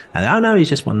in. And he's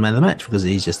just won man of the match because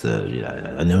he's just a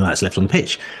new that's left on the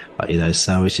pitch. But,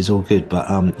 so which is all good. But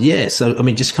so I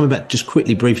mean, just coming back just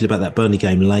quickly briefly about that Burnley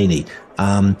game, Laney.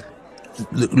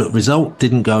 Look, result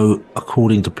didn't go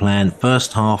according to plan.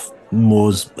 First half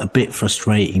was a bit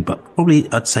frustrating, but probably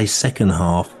I'd say second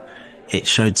half it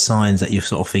showed signs that you're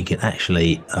sort of thinking,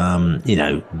 actually,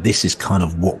 this is kind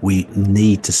of what we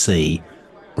need to see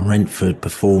Brentford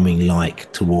performing like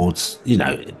towards,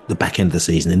 the back end of the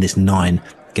season in this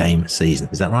 9-game season.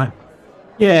 Is that right?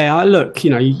 Yeah, look, you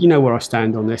know where I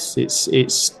stand on this.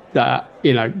 It's that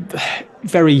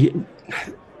very.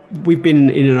 We've been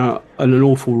in an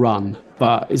awful run,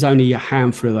 but there's only a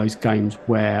handful of those games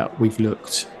where we've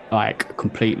looked like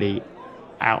completely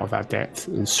out of our depth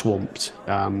and swamped.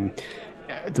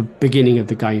 The beginning of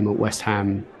the game at West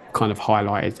Ham kind of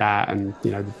highlighted that, and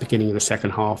the beginning of the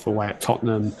second half away at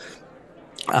Tottenham,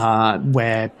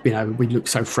 where we look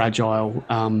so fragile,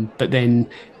 but then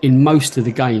in most of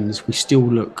the games we still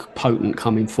look potent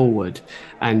coming forward,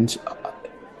 and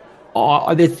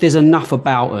there's enough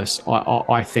about us.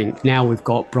 I think now we've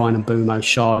got Bryan Mbuemo.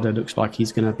 Sharda looks like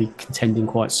he's going to be contending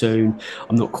quite soon.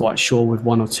 I'm not quite sure with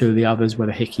one or two of the others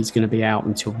whether Hickey's going to be out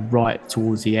until right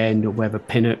towards the end, or whether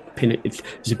Pinnock.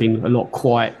 There's been a lot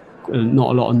quiet. Not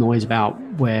a lot of noise about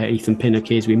where Ethan Pinnock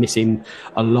is. We miss him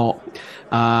a lot.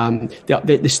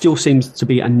 There still seems to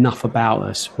be enough about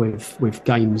us with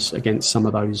games against some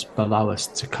of those below us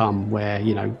to come, where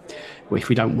if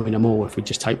we don't win them all, if we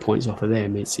just take points off of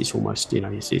them, it's almost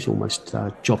it's almost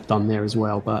job done there as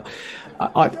well. But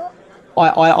I'm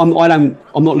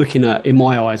not looking at, in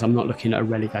my eyes, I'm not looking at a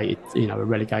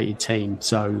relegated team.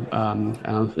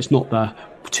 So it's not the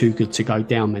too good to go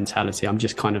down mentality. I'm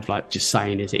just kind of just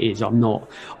saying as it is. I'm not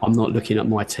looking at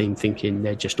my team thinking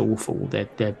they're just awful. They're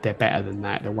better than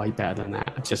that. They're way better than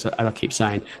that. Just, as I keep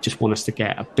saying, just want us to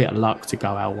get a bit of luck to go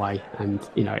our way, and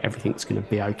everything's going to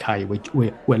be okay.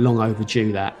 We're long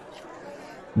overdue that.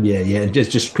 Yeah.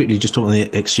 Just quickly, just talking on the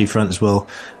XG front as well.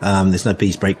 There's no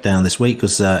Bees breakdown this week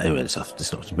because it's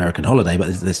not American holiday,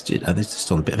 but there's just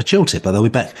on a bit of a chill tip. But they'll be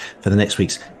back for the next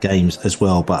week's games as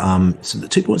well. But so the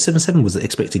 2.77 was the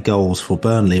expected goals for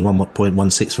Burnley,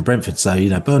 1.16 for Brentford. So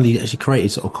Burnley actually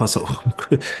created sort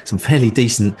of some fairly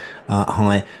decent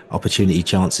high opportunity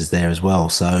chances there as well.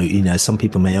 So some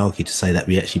people may argue to say that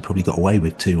we actually probably got away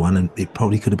with 2-1, and it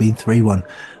probably could have been 3-1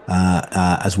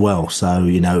 as well. So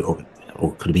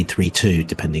or could have been 3-2,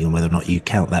 depending on whether or not you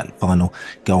count that final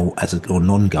goal or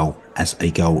non-goal as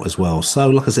a goal as well. So,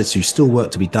 like I said to you, still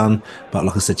work to be done. But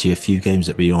like I said to you, a few games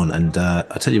that we're on, and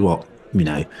I tell you what,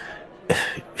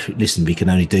 listen, we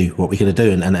can only do what we're going to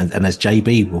do. And as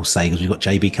JB will say, because we've got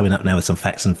JB coming up now with some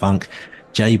facts and funk,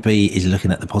 JB is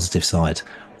looking at the positive side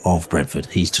of Brentford.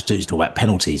 He's talking about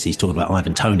penalties. He's talking about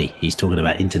Ivan Toney. He's talking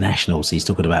about internationals. He's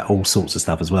talking about all sorts of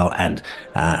stuff as well, and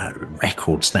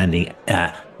record-standing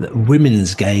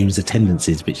women's games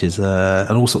attendances, which is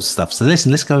and all sorts of stuff. So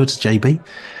listen, let's go over to JB.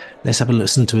 Let's have a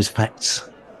listen to his facts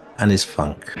and his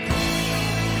funk. Are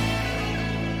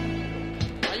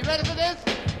you ready for this?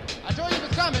 I told you it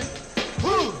was coming.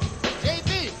 Who?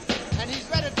 JB, and he's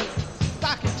ready to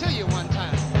stock it to you one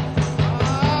time.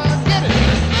 Get it.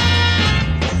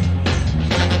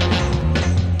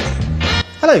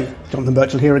 Hello, Jonathan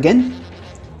Burchill here again.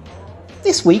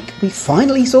 This week we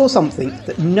finally saw something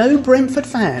that no Brentford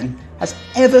fan has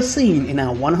ever seen in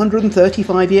our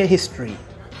 135-year history.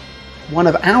 One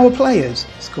of our players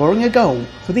scoring a goal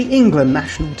for the England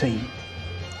national team.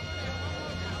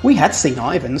 We had seen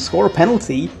Ivan score a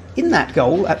penalty in that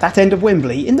goal at that end of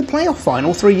Wembley in the playoff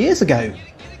final 3 years ago.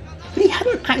 But he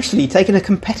hadn't actually taken a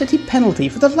competitive penalty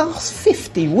for the last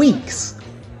 50 weeks.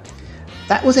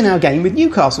 That was in our game with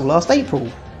Newcastle last April,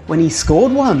 when he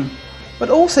scored one, but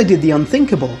also did the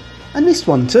unthinkable and missed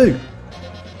one too.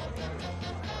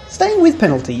 Staying with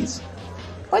penalties,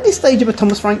 by this stage of a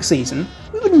Thomas Frank season,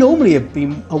 we would normally have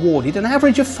been awarded an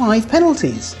average of 5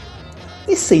 penalties.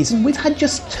 This season we've had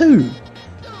just 2,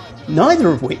 neither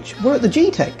of which were at the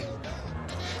G-Tech.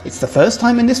 It's the first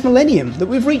time in this millennium that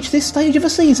we've reached this stage of a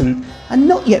season and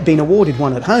not yet been awarded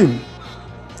one at home.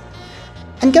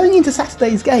 And going into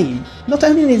Saturday's game, not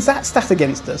only is that stat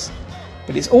against us,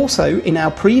 but it's also in our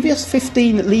previous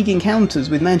 15 league encounters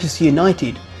with Manchester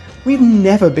United, we've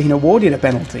never been awarded a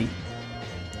penalty.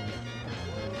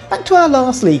 Back to our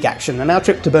last league action and our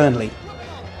trip to Burnley.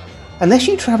 Unless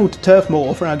you travelled to Turf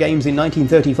Moor for our games in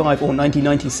 1935 or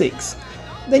 1996,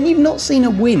 then you've not seen a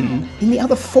win in the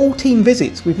other 14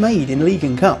 visits we've made in League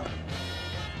and Cup.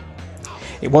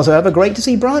 It was, however, great to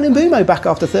see Bryan Mbuemo back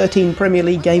after 13 Premier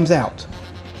League games out.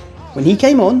 When he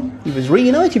came on, he was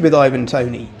reunited with Ivan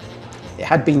Toney. It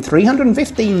had been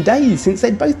 315 days since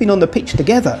they'd both been on the pitch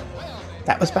together.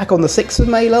 That was back on the 6th of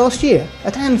May last year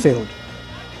at Anfield.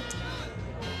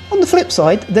 On the flip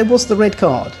side, there was the red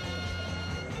card.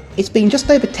 It's been just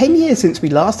over 10 years since we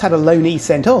last had a loanee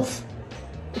sent off.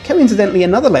 Coincidentally,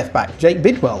 another left-back, Jake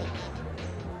Bidwell.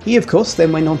 He, of course,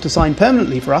 then went on to sign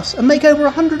permanently for us and make over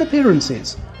 100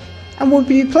 appearances, and will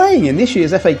be playing in this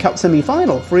year's FA Cup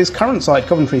semi-final for his current side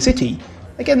Coventry City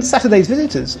against Saturday's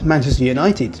visitors, Manchester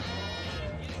United.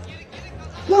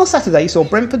 Last Saturday saw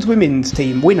Brentford's women's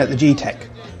team win at the G-Tech.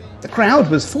 The crowd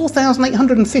was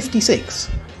 4,856.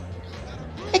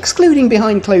 Excluding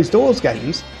behind closed doors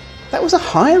games, that was a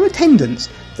higher attendance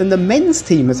than the men's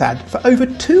team has had for over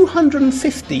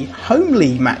 250 home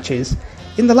league matches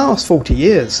in the last 40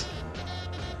 years.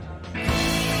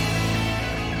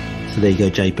 So there you go,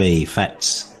 JB,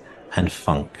 facts and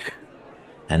funk.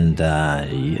 And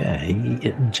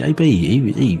JB,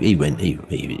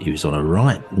 he was on a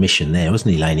right mission there,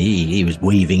 wasn't he, Laney? He was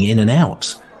weaving in and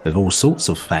out of all sorts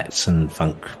of facts and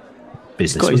funk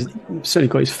business. He's certainly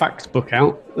got his facts book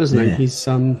out, hasn't he? He's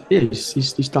done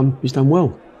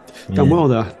well. Done well,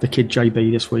 the kid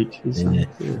JB this week.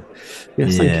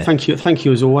 Thank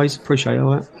you as always. Appreciate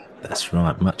all that. That's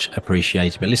right, much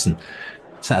appreciated. But listen,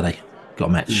 Saturday. Got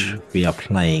a match. We are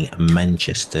playing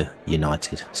Manchester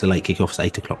United. It's a late kickoff. It's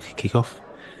 8 o'clock kickoff.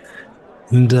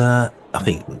 And I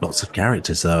think lots of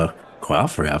characters are quite up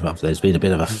for it. There's been a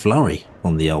bit of a flurry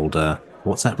on the old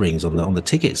WhatsApp rings on the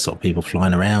tickets. Sort of people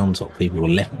flying around, sort of people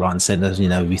left, right and centre. You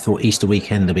know, we thought Easter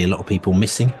weekend there'll be a lot of people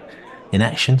missing in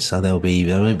action, so they won't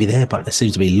be there, but there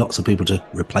seems to be lots of people to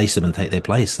replace them and take their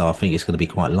place. So I think it's going to be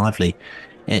quite lively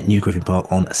at New Griffin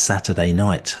Park on Saturday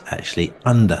night, actually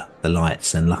under the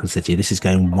lights. And like I said to you, this is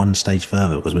going one stage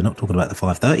further because we're not talking about the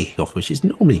 5:30 kickoff, which is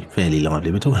normally fairly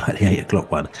lively. We're talking about the 8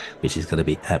 o'clock one, which is going to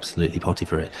be absolutely potty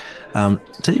for it. Tell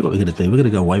you what we're going to do. We're going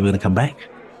to go away. We're going to come back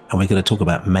and we're going to talk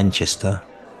about Manchester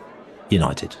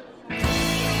United.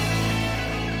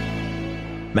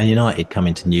 Man United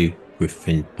coming to New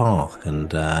Griffin Park,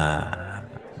 and they're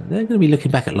going to be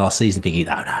looking back at last season thinking,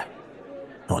 no,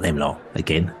 not them lot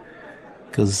again.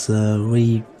 Because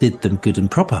we did them good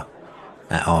and proper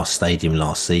at our stadium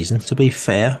last season. To be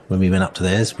fair, when we went up to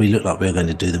theirs, we looked like we were going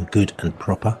to do them good and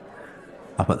proper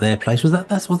up at their place. Was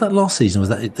that last season? Was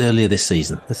that earlier this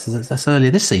season? That's earlier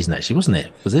this season, actually, wasn't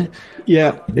it? Was it?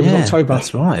 Yeah, it was October.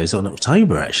 That's right. It was on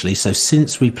October, actually. So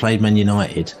since we played Man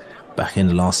United back in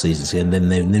the last season, and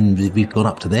then we've gone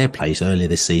up to their place earlier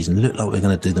this season, looked like we we're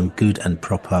going to do them good and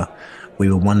proper.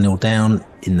 We were 1-0 down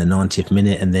in the 90th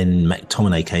minute, and then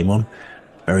McTominay came on.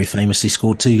 Very famously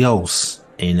scored 2 goals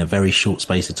in a very short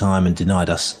space of time and denied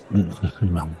us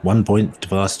 1 point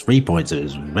to us 3 points. It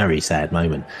was a very sad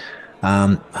moment.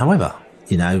 However,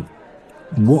 you know,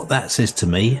 what that says to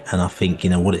me, and I think, you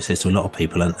know, what it says to a lot of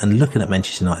people, and looking at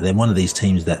Manchester United, they're one of these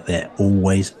teams that they're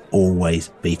always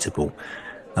beatable.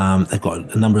 They've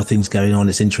got a number of things going on.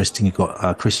 It's interesting. You've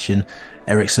got Christian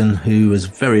Eriksen, who was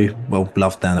very well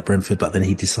beloved down at Brentford, but then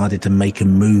he decided to make a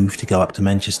move to go up to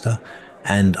Manchester.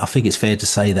 And I think it's fair to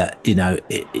say that, you know,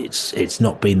 it's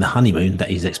not been the honeymoon that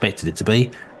he's expected it to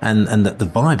be. And that the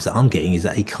vibes that I'm getting is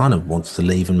that he kind of wants to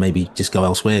leave and maybe just go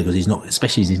elsewhere because he's not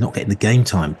getting the game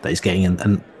time that he's getting.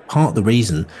 And part of the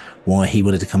reason why he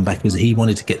wanted to come back was he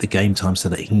wanted to get the game time so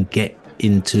that he can get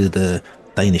into the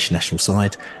Danish national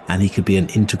side and he could be an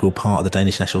integral part of the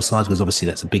Danish national side, because obviously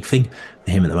that's a big thing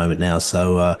for him at the moment now.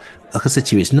 So like I said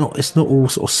to you, it's not all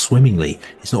sort of swimmingly,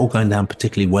 it's not all going down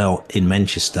particularly well in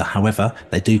Manchester. However,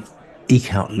 they do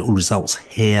eke out little results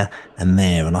here and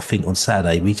there, and I think on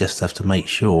Saturday we just have to make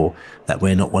sure that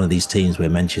we're not one of these teams where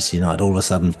Manchester United all of a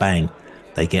sudden bang,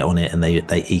 they get on it and they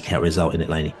eke out a result in it,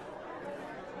 Laney.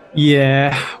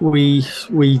 Yeah, we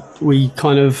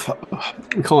kind of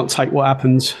can't take what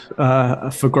happened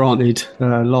for granted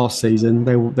last season.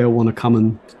 They'll want to come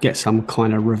and get some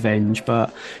kind of revenge.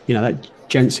 But you know, that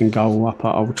Jensen goal up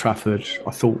at Old Trafford,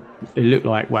 I thought it looked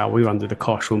like, wow, we were under the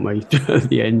cosh, weren't we, at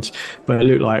the end? But it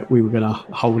looked like we were going to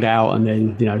hold out, and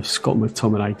then, you know, Scott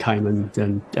McTominay came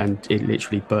and it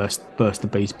literally burst the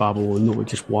beast bubble, and not we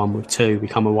just won with 2. We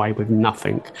come away with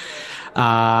nothing.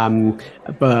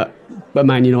 But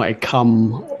Man United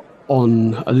come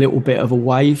on a little bit of a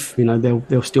wave. You know,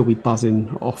 they'll still be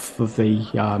buzzing off of the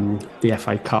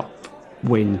FA Cup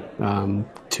win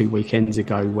 2 weekends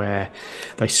ago, where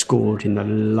they scored in the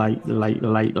late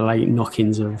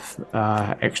knock-ins of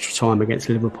extra time against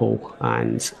Liverpool,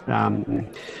 and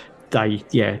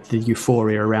the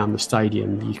euphoria around the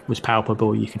stadium was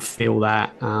palpable. You could feel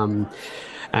that.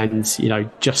 And, you know,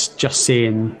 just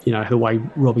seeing, you know, the way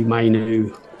Robbie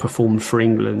Mainoo performed for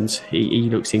England, he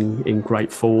looks in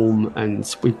great form,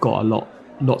 and we've got a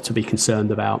lot to be concerned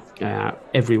about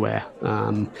everywhere.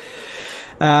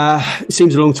 It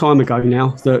seems a long time ago now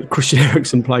that Christian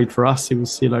Eriksen played for us. It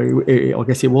was, you know, I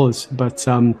guess it was, but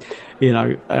you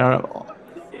know.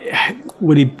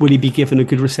 Will he be given a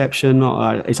good reception?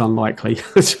 It's unlikely.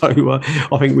 So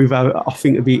I think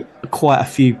there'll be quite a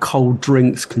few cold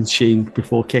drinks consumed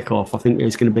before kickoff. I think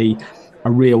there's going to be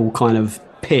a real kind of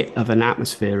pit of an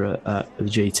atmosphere at the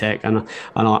GTEC,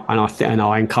 and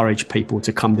I encourage people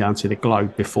to come down to the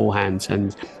Globe beforehand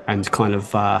and kind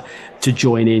of to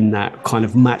join in that kind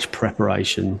of match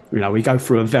preparation. We go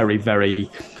through a very,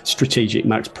 very strategic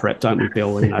match prep, don't we,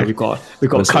 Bill? We've got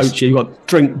coaches, we've got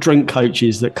drink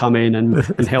coaches that come in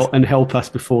and help us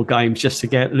before games just to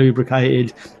get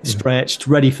lubricated, stretched,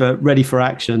 ready for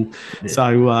action.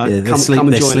 So come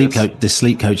and join us. The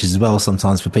sleep coaches as well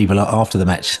sometimes for people after the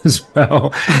match as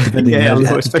well.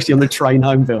 Especially on the train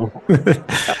home, Bill.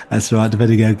 That's right,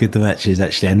 depending how good the match is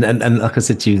actually. And like I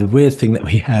said to you, the weird thing that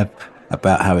we have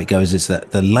about how it goes is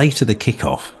that the later the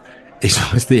kickoff is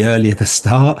always the earlier the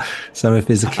start. So if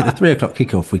there's a 3 o'clock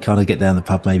kickoff, we kind of get down the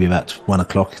pub maybe about 1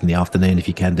 o'clock in the afternoon if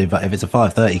you can do. But if it's a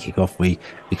 5:30 kickoff, we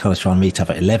kind of try and meet up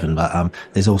at 11. But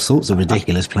there's all sorts of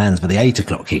ridiculous plans for the 8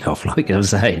 o'clock kickoff, like I was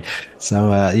saying.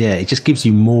 So it just gives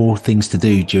you more things to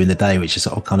do during the day, which is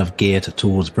sort of kind of geared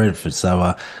towards Brentford.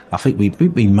 So I think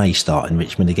we may start in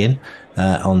Richmond again.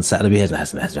 On Saturday, it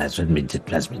hasn't been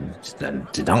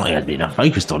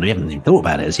focused on. We haven't even thought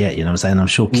about it as yet. You know what I'm saying? I'm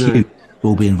sure Q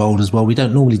will be involved as well. We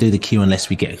don't normally do the queue unless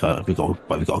we've got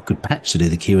a good patch to do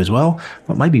the queue as well.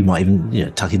 But maybe we might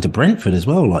even tuck into Brentford as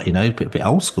well, like a bit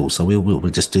old school. So we'll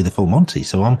just do the full Monty.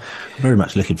 So I'm very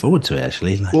much looking forward to it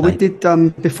actually. Well, we did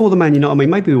before the Man United. I mean,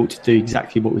 maybe we ought to do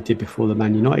exactly what we did before the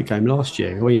Man United game last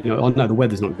year. I know the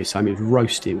weather's not going to be the same. It was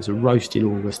roasting. It was a roasting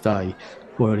August day.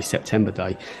 Early September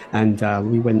day, and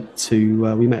we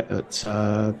met at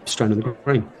Strand on the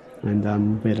Green,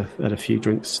 and we had a few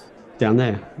drinks down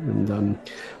there, and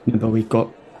remember we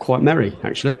got quite merry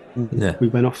actually. Yeah. We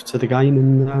went off to the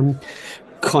game and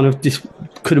kind of just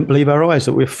couldn't believe our eyes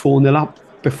that we were 4-0 up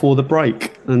before the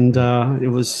break, and it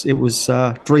was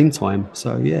dream time.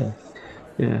 So yeah.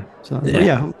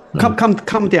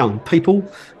 Come down, people.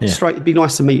 Straight. It'd be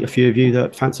nice to meet a few of you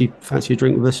that fancy a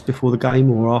drink with us before the game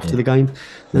or after the game,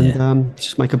 and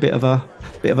just make a bit of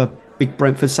a big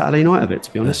Brentford Saturday night of it.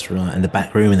 To be honest, that's right. And the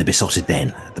back room and the besotted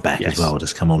den at the back as well.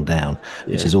 Just come on down,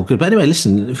 which is all good. But anyway,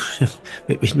 listen,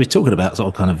 we're talking about sort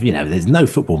of kind of there's no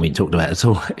football being talked about at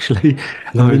all. Actually,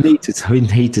 no. we need to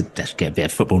just get a bit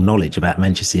of football knowledge about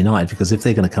Manchester United, because if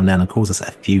they're going to come down and cause us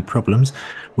a few problems,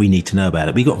 we need to know about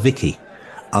it. We got Vicky,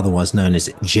 otherwise known as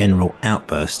General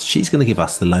Outburst. She's going to give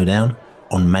us the lowdown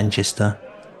on Manchester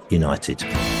United.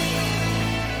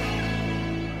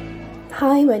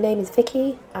 Hi, my name is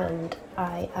Vicky and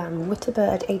I am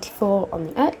Witterbird84 on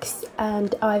the X,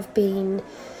 and I've been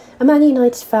a Man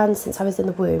United fan since I was in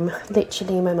the womb.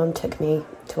 Literally, my mum took me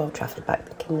to Old Trafford back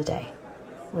in the day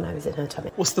when I was in her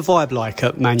tummy. What's the vibe like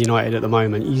at Man United at the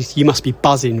moment? You must be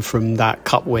buzzing from that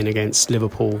cup win against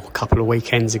Liverpool a couple of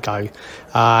weekends ago.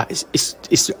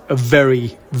 It's a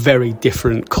very, very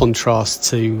different contrast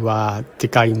to the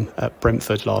game at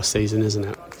Brentford last season, isn't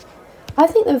it? I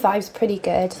think the vibe's pretty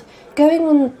good. Going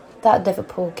on that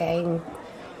Liverpool game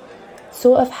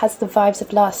sort of has the vibes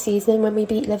of last season when we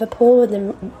beat Liverpool, and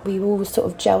then we all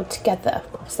sort of gelled together.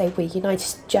 United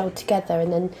gelled together,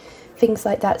 and then things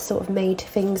like that sort of made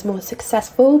things more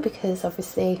successful, because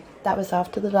obviously that was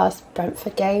after the last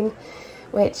Brentford game,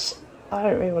 which I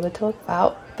don't really want to talk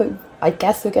about, but I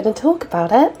guess we're going to talk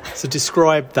about it. So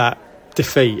describe that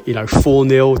defeat,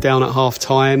 4-0 down at half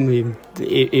time.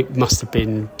 It must have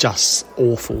been just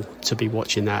awful to be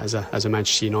watching that as a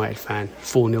Manchester United fan.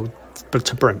 4-0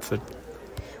 to Brentford.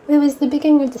 Well, it was the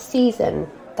beginning of the season,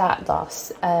 that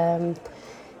loss, and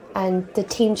the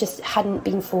team just hadn't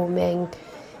been forming.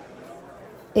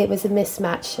 It was a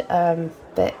mismatch,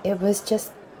 but it was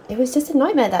just a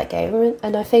nightmare, that game.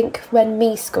 And I think when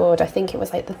me scored, I think it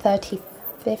was like the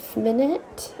 35th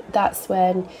minute. That's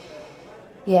when,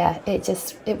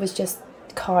 it was just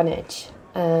carnage.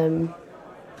 De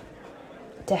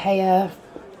Gea,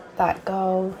 that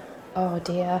goal, oh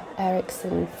dear.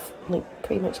 Ericsson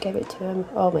pretty much gave it to him.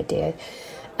 Oh my dear.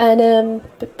 And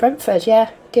but Brentford,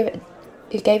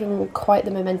 it gave him quite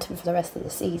the momentum for the rest of the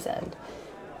season.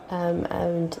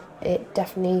 And it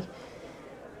definitely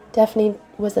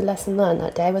was a lesson learned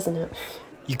that day, wasn't it?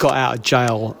 You got out of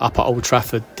jail up at Old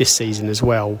Trafford this season as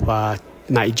well.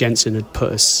 Matty Jensen had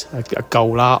put us a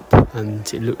goal up,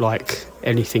 and it looked like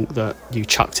anything that you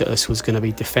chucked at us was going to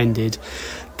be defended.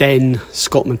 Then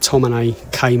Scott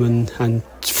McTominay came and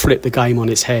flipped the game on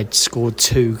its head, scored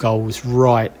 2 goals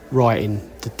right in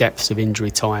the depths of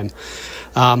injury time.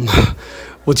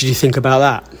 What did you think about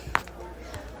that?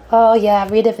 Oh yeah,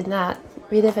 reliving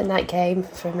that game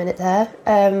for a minute there.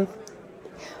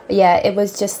 It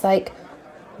was just like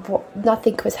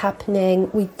nothing was happening.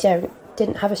 We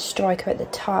didn't have a striker at the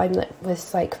time that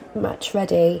was match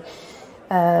ready,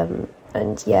 and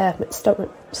Scott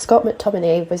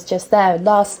McTominay was just there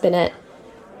last minute,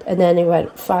 and then it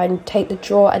went fine, take the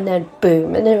draw, and then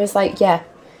boom, and it was like, yeah,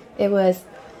 it was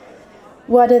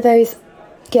one of those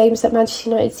games that Manchester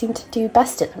United seem to do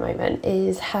best at the moment,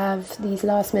 is have these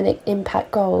last minute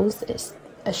impact goals. It's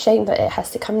a shame that it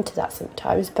has to come to that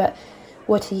sometimes, but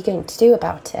what are you going to do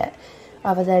about it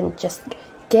other than just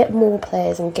get more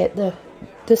players and get the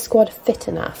squad fit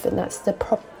enough? And that's the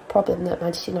problem that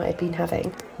Manchester United have been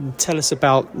having. Tell us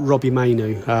about Robbie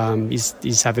Mainu.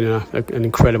 He's having an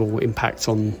incredible impact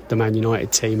on the Man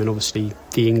United team, and obviously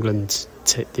the England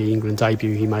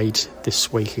debut he made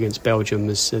this week against Belgium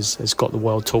has got the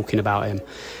world talking about him.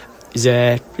 Is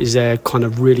there kind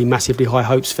of really massively high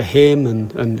hopes for him,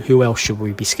 and who else should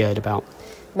we be scared about?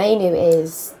 Mainu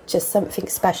is just something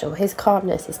special. His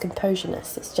calmness, his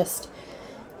composureness,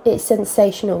 it's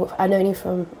sensational, and only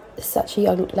from such a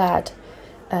young lad.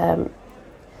 I'm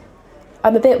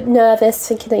a bit nervous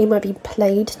thinking that he might be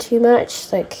played too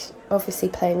much, like obviously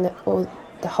playing the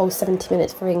whole 70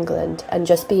 minutes for England and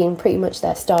just being pretty much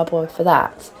their star boy for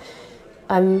that.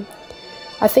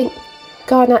 I think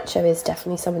Garnacho is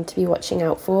definitely someone to be watching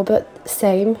out for, but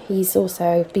same, he's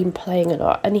also been playing a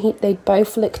lot, and they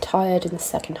both look tired in the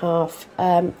second half.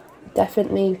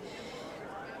 Definitely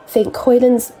think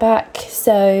Hoyland's back,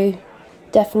 so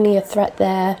definitely a threat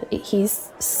there.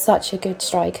 He's such a good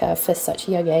striker for such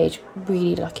a young age,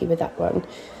 really lucky with that one.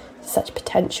 Such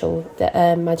potential that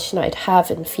Manchester United have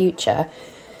in the future.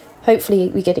 Hopefully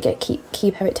we get to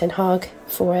keep Erik ten Hag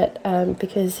for it,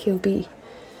 because he'll be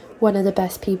one of the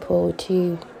best people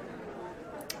to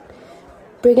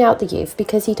bring out the youth,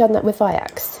 because he done that with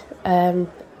Ajax.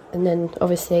 And then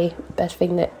obviously the best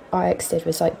thing that Ajax did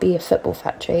was like be a football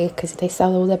factory, because they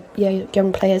sell all the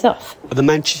young players off. Are the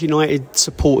Manchester United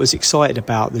supporters excited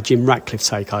about the Jim Ratcliffe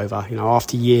takeover? You know,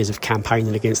 after years of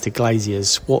campaigning against the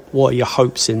Glaziers, what are your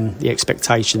hopes and the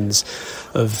expectations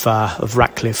of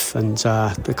Ratcliffe and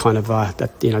the kind of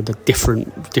the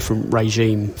different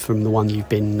regime from the one you've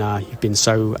been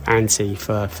so anti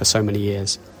for so many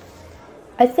years?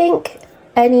 I think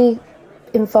any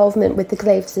involvement with the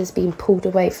Glazers being pulled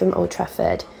away from Old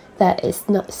Trafford, that is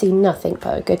not seen nothing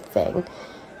but a good thing.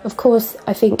 Of course,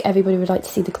 I think everybody would like to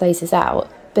see the Glazers out,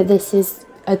 but this is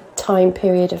a time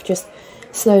period of just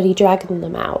slowly dragging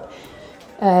them out,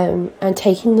 and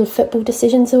taking the football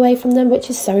decisions away from them, which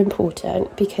is so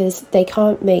important, because they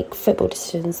can't make football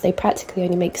decisions. They practically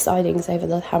only make signings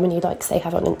over how many likes they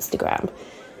have on Instagram,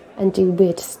 and do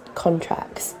weird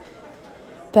contracts.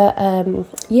 But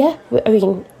yeah, I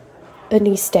mean, a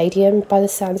new stadium by the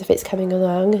sounds of it's coming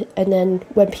along, and then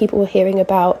when people were hearing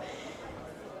about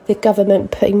the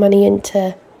government putting money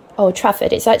into Old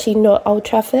Trafford, it's actually not Old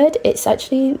Trafford, it's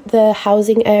actually the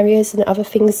housing areas and other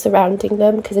things surrounding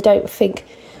them, because I don't think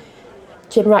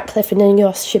Jim Ratcliffe and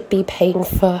Ineos should be paying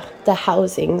for the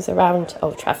housings around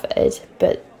Old Trafford,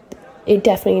 but it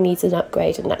definitely needs an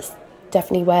upgrade, and that's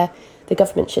definitely where the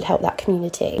government should help that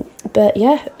community. But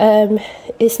yeah,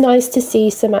 it's nice to see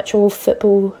some actual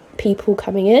football people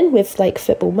coming in with like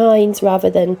football minds, rather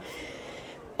than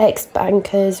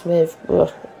ex-bankers with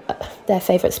their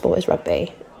favourite sport is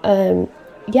rugby.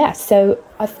 Yeah, so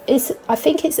I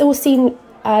think it's all seen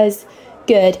as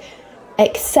good,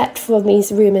 except for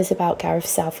these rumours about Gareth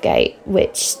Southgate,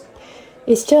 which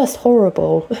is just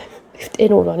horrible,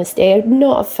 in all honesty. I'm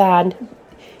not a fan.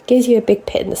 Gives you a big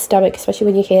pit in the stomach, especially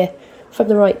when you hear from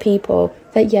the right people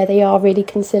that, yeah, they are really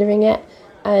considering it.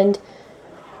 And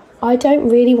I don't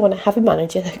really want to have a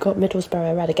manager that got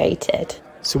Middlesbrough relegated.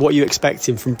 So what are you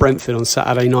expecting from Brentford on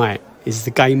Saturday night? Is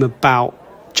the game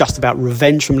just about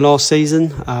revenge from last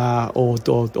season, or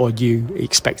are you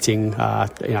expecting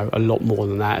a lot more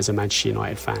than that as a Manchester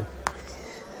United fan?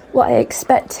 What I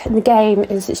expect in the game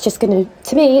is it's just going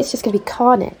to be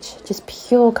carnage, just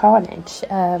pure carnage.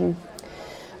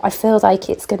 I feel like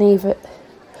it's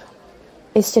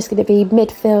just going to be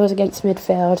midfield against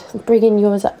midfield, bringing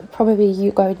yours up, probably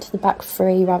you go into the back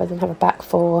three rather than have a back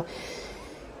four.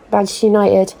 Manchester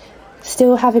United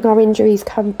still having our injuries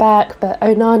come back, but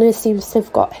Onana seems to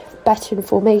have got better in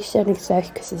formation,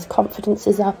 because his confidence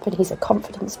is up and he's a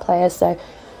confidence player, so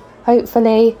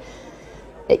hopefully,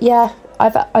 yeah,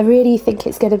 I really think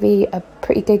it's going to be a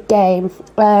pretty good game.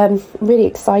 I'm really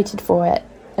excited for it.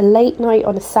 A late night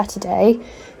on a Saturday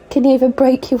can either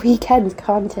break your weekend,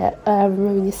 can't it?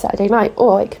 Ruin your Saturday night,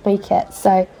 or it can make it.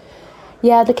 So,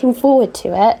 yeah, looking forward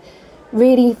to it.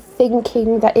 Really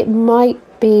thinking that it might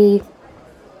be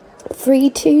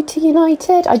 3-2 to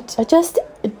United.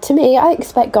 To me, I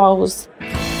expect goals.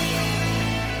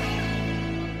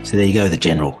 So there you go, the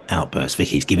general outburst.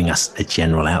 Vicky's giving us a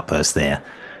general outburst there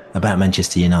about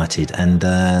Manchester United. And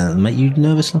make you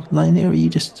nervous, Laney, or are you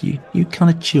kind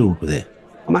of chilled with it?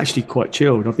 I'm actually quite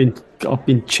chilled. I've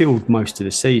been chilled most of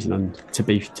the season, and to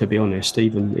be honest,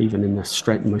 even in the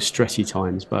most stressy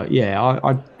times. But yeah,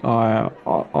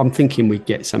 I'm thinking we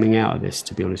get something out of this.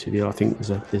 To be honest with you, I think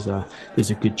there's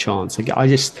a good chance. I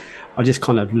just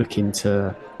kind of look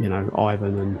into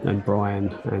Ivan and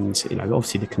Bryan, and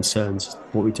obviously the concerns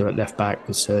what we do at left back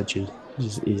because Sergi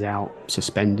is out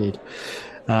suspended.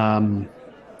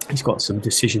 He's got some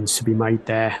decisions to be made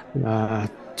there.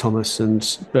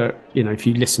 Thomas, but if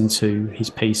you listen to his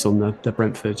piece on the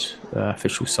Brentford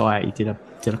official site, he did a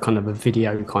kind of a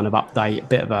video kind of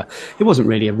update, it wasn't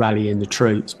really a rally in the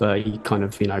troops, but he kind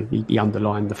of he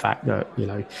underlined the fact that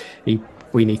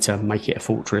we need to make it a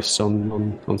fortress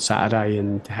on Saturday,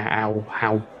 and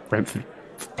how Brentford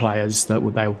players that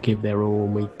they'll give their all,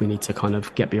 and we need to kind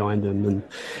of get behind them. And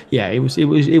yeah, it was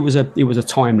a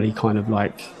timely kind of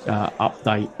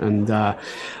update, and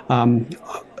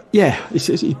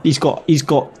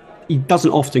he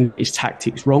doesn't often get his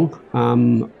tactics wrong.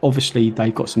 Obviously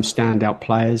they've got some standout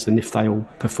players, and if they all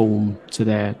perform to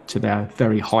their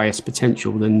very highest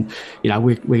potential, then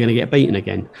we're going to get beaten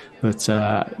again. But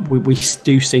we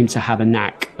do seem to have a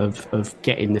knack of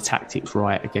getting the tactics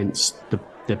right against the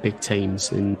big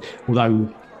teams, and although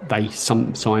they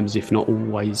sometimes, if not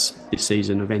always, this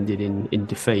season have ended in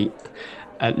defeat,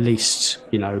 at least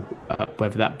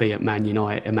whether that be at Man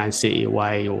United, Man City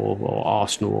away, or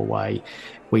Arsenal away,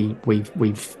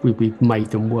 we've made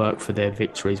them work for their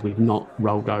victories. We've not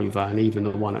rolled over, and even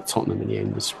the one at Tottenham in the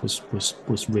end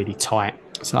was really tight.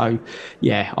 So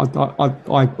yeah, I've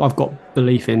got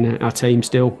belief in our team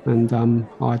still, and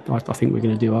I think we're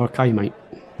going to do okay, mate.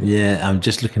 Yeah, I'm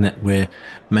just looking at where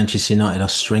Manchester United are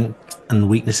strengths and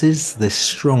weaknesses. They're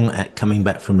strong at coming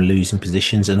back from losing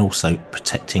positions and also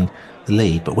protecting the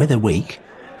lead. But where they're weak,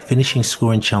 finishing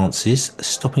scoring chances,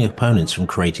 stopping opponents from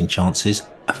creating chances,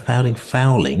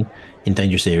 fouling in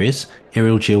dangerous areas,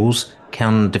 aerial duels,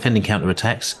 defending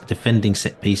counter-attacks, defending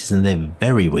set pieces, and they're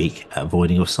very weak at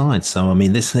avoiding offsides. So, I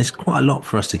mean, there's quite a lot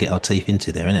for us to get our teeth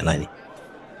into there, isn't it, Laney?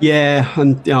 Yeah,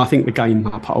 and I think the game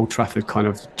up at Old Trafford kind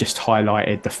of just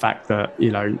highlighted the fact that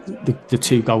the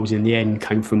two goals in the end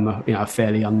came from a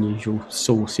fairly unusual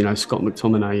source. Scott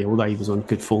McTominay, although he was on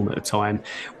good form at the time,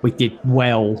 we did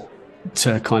well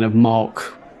to kind of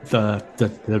mark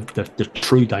the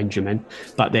true danger men,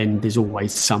 but then there's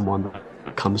always someone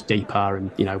that comes deeper,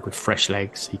 and with fresh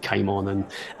legs he came on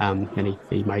and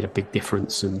he made a big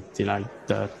difference, and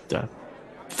the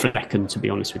Flecken, to be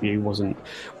honest with you, wasn't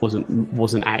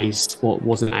at his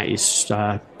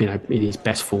in his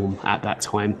best form at that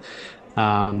time,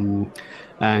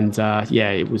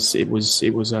 it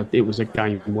was a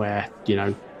game where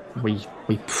we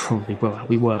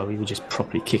were just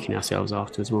properly kicking ourselves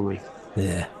afterwards, weren't we?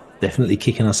 Yeah, definitely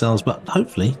kicking ourselves, but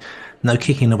hopefully no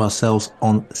kicking of ourselves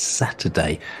on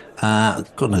Saturday.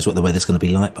 God knows what the weather's going to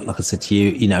be like, but like I said to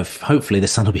you, hopefully the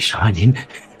sun will be shining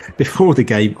before the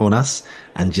game on us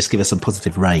and just give us some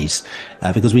positive rays,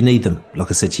 because we need them,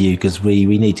 like I said to you, because we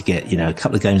need to get a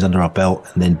couple of games under our belt,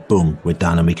 and then boom, we're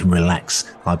done, and we can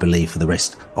relax, I believe, for the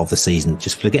rest of the season.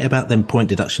 Just forget about them point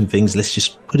deduction things. Let's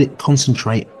just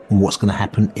concentrate on what's going to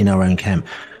happen in our own camp.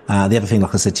 The other thing,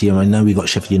 like I said to you, I know we've got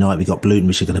Sheffield United, we've got Luton,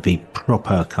 which are going to be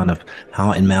proper kind of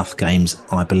heart in mouth games.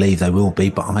 I believe they will be,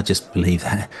 but I just believe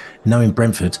that knowing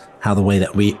Brentford, how the way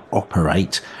that we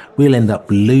operate, we'll end up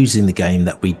losing the game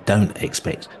that we don't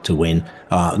expect to win,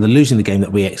 losing the game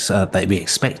that we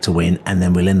expect to win, and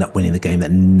then we'll end up winning the game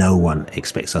that no one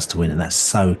expects us to win, and that's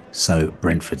so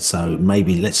Brentford. So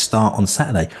maybe let's start on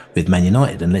Saturday with Man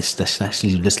United, and let's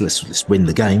win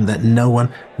the game that no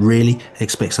one really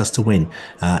expects us to win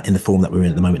in the form that we're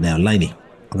in at the moment now. Laney,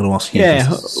 I'm going to ask you. Yeah,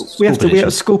 we have a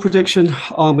score prediction.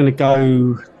 I'm going to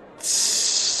go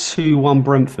 2-1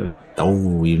 Brentford.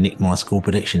 Oh, you nicked my score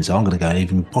prediction, so I'm going to go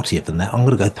even pottier than that. I'm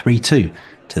going to go 3-2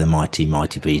 to the mighty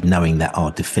Bees, knowing that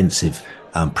our defensive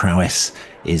prowess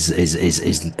is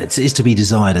to be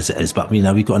desired as it is. But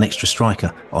we've got an extra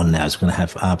striker on now, so we're going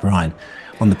to have Bryan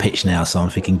on the pitch now. So I'm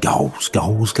thinking goals at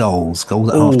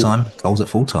half time, goals at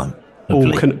full time.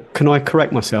 Can I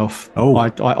correct myself? I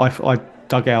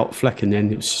dug out Flecken,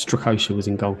 then it was Strakosha was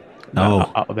in goal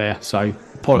up there. So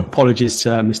apologies to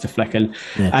Mr. Flecken.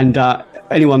 Yeah. And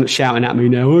anyone that's shouting at me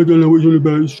now, I don't know what you're on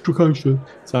about, it's Strakosha.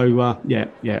 So I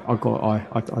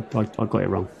got it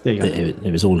wrong. There you go.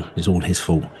 It was all his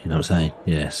fault. You know what I'm saying?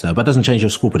 Yeah. So, but it doesn't change your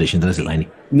score prediction, does it, Laney?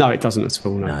 No, it doesn't at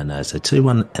all. No. So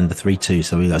 2-1 and the 3-2.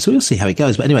 So we go. So we'll see how it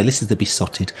goes. But anyway, this is the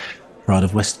Besotted Pride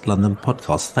of West London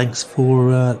podcast. Thanks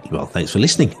for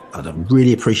listening. I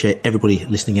really appreciate everybody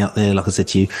listening out there. Like I said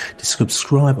to you, to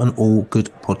subscribe on all good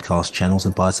podcast channels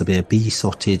and buy us a beer,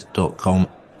 besotted.com.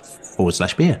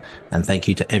 /beer. And thank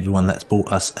you to everyone that's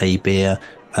bought us a beer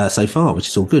so far, which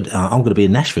is all good. I'm going to be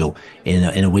in Nashville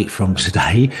in a week from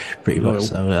today, pretty much.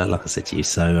 So, like I said to you,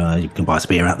 you can buy us a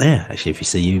beer out there. Actually, if you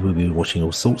see you, we'll be watching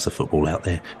all sorts of football out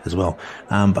there as well.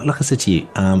 But like I said to you,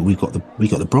 we got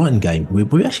the Brighton game.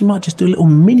 We actually might just do a little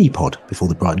mini pod before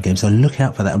the Brighton game. So look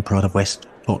out for that on Pride of West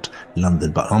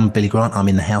London. But I'm Billy Grant. I'm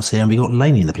in the house here, and we got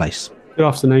Laney in the place. Good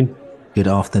afternoon. Good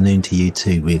afternoon to you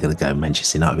too. We're going to go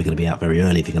Manchester United. We're going to be out very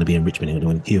early. If you're going to be in Richmond, we're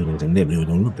going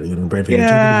to Brentford.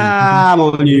 Yeah, come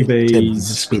on, you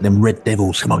bees. Speak them Red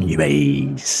Devils. Come on, you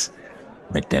bees.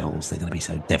 Red Devils. They're going to be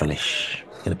so devilish.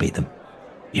 Going to beat them.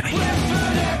 You bees.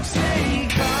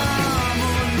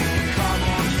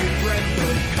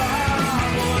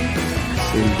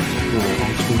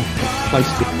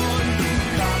 Close to